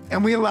ones,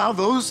 and we allow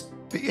those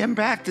to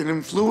impact and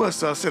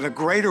influence us in a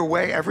greater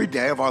way every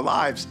day of our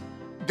lives,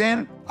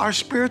 then our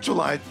spiritual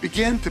life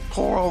begin to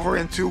pour over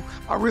into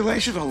our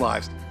relational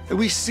lives. And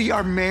we see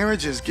our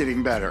marriages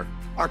getting better,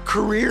 our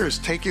careers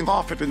taking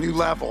off at a new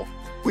level.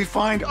 We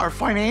find our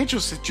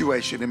financial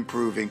situation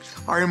improving,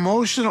 our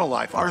emotional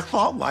life, our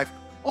thought life.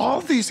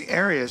 All these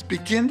areas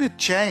begin to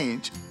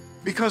change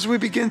because we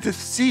begin to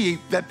see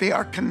that they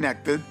are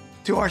connected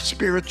to our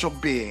spiritual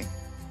being.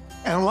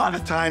 And a lot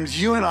of times,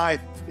 you and I,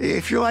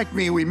 if you're like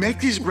me, we make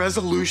these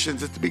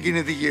resolutions at the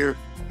beginning of the year,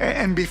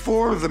 and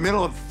before the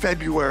middle of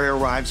February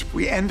arrives,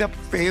 we end up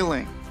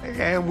failing,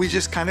 and we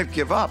just kind of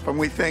give up, and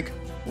we think,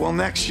 well,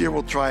 next year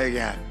we'll try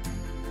again.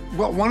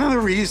 Well, one of the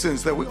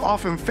reasons that we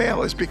often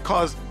fail is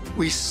because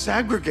we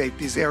segregate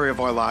these areas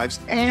of our lives,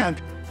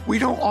 and we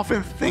don't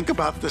often think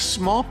about the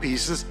small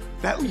pieces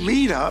that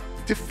lead up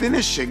to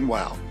finishing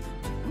well.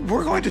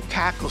 We're going to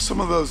tackle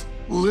some of those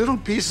little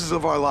pieces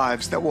of our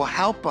lives that will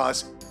help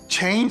us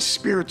change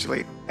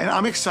spiritually. And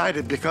I'm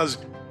excited because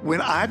when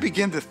I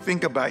begin to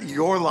think about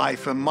your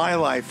life and my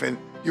life and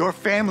your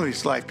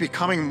family's life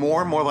becoming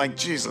more and more like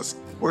Jesus,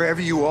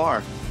 wherever you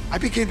are, I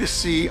begin to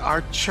see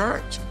our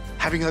church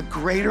having a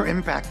greater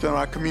impact on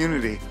our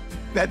community,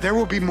 that there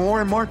will be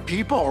more and more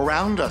people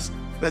around us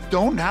that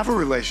don't have a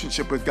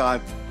relationship with God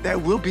that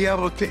we'll be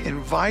able to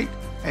invite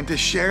and to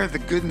share the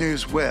good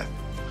news with.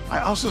 I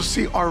also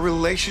see our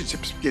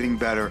relationships getting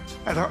better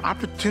and our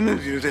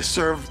opportunity to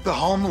serve the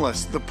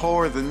homeless, the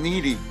poor, the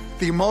needy,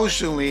 the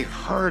emotionally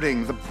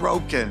hurting, the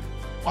broken.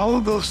 All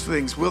of those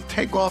things will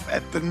take off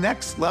at the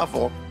next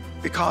level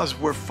because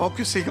we're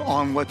focusing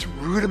on what's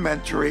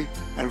rudimentary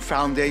and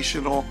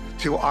foundational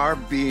to our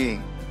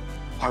being,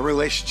 our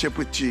relationship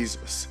with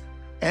Jesus,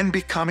 and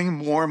becoming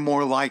more and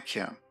more like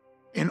Him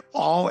in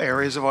all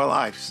areas of our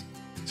lives.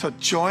 So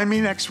join me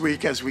next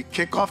week as we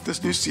kick off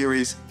this new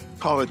series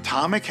called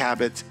Atomic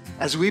Habits,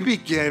 as we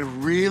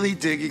begin really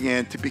digging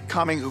into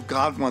becoming who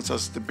God wants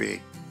us to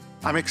be.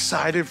 I'm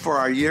excited for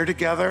our year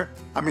together.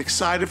 I'm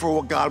excited for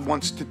what God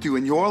wants to do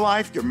in your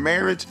life, your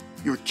marriage,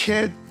 your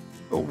kid,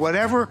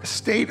 whatever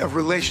state of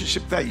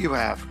relationship that you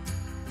have.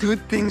 Good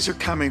things are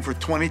coming for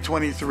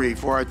 2023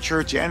 for our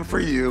church and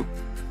for you.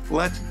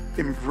 Let's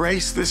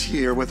embrace this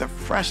year with a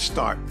fresh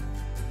start.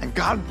 And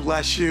God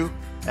bless you,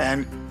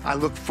 and I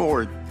look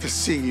forward to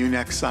seeing you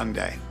next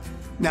Sunday.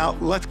 Now,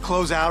 let's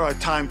close out our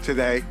time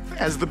today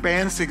as the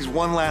band sings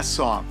one last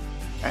song.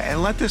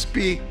 And let this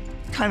be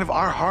kind of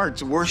our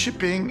hearts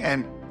worshiping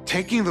and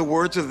taking the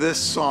words of this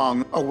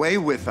song away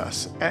with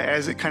us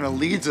as it kind of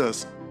leads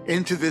us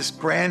into this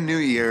brand new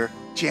year,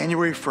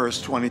 January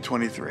 1st,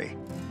 2023.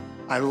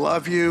 I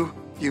love you.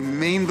 You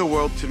mean the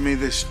world to me.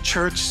 This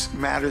church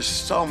matters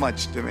so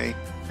much to me,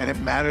 and it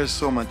matters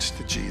so much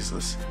to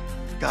Jesus.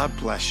 God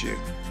bless you.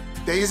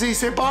 Daisy,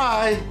 say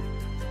bye.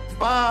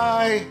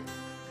 Bye.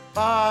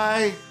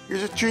 Bye.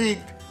 Here's a treat.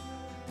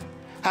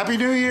 Happy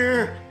New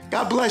Year.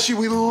 God bless you.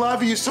 We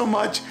love you so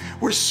much.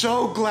 We're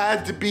so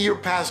glad to be your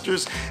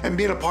pastors and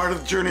being a part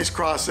of Journeys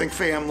Crossing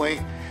family.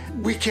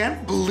 We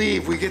can't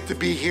believe we get to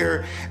be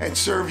here and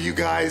serve you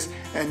guys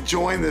and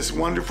join this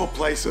wonderful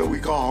place that we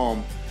call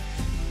home.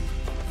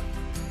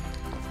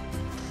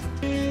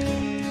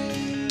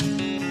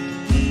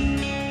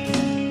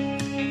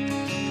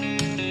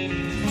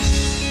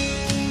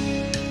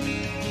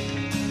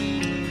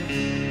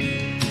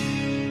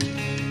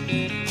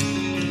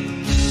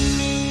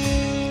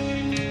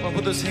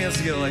 Put those hands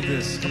together like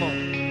this. Come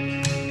on.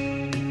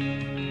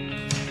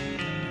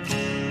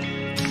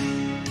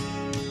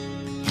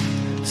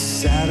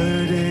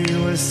 Saturday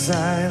was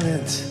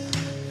silent.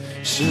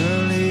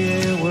 Surely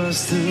it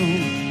was through.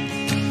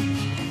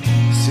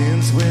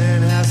 Since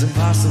when has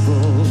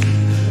impossible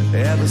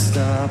ever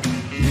stopped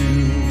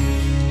you?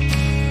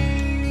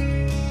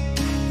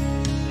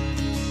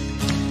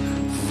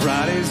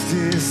 Friday's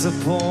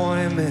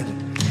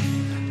disappointment.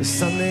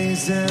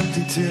 Sunday's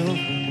empty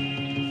too.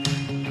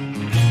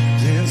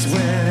 Since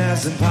when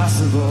has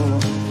impossible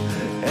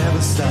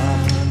ever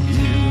stopped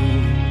you?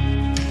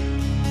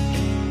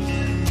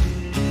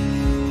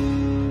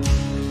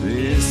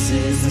 This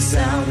is the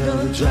sound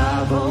of the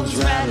dry bones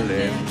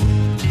rattling.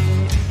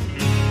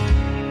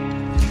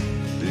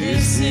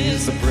 This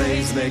is the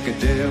praise make a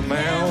dead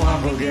man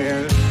walk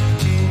again.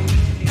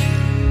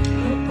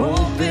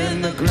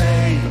 Open the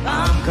grave,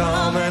 I'm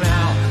coming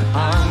out.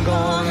 I'm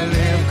gonna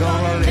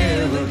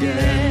live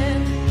again.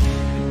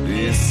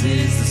 This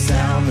is the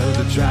sound of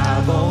the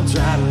dry bones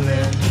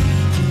rattling.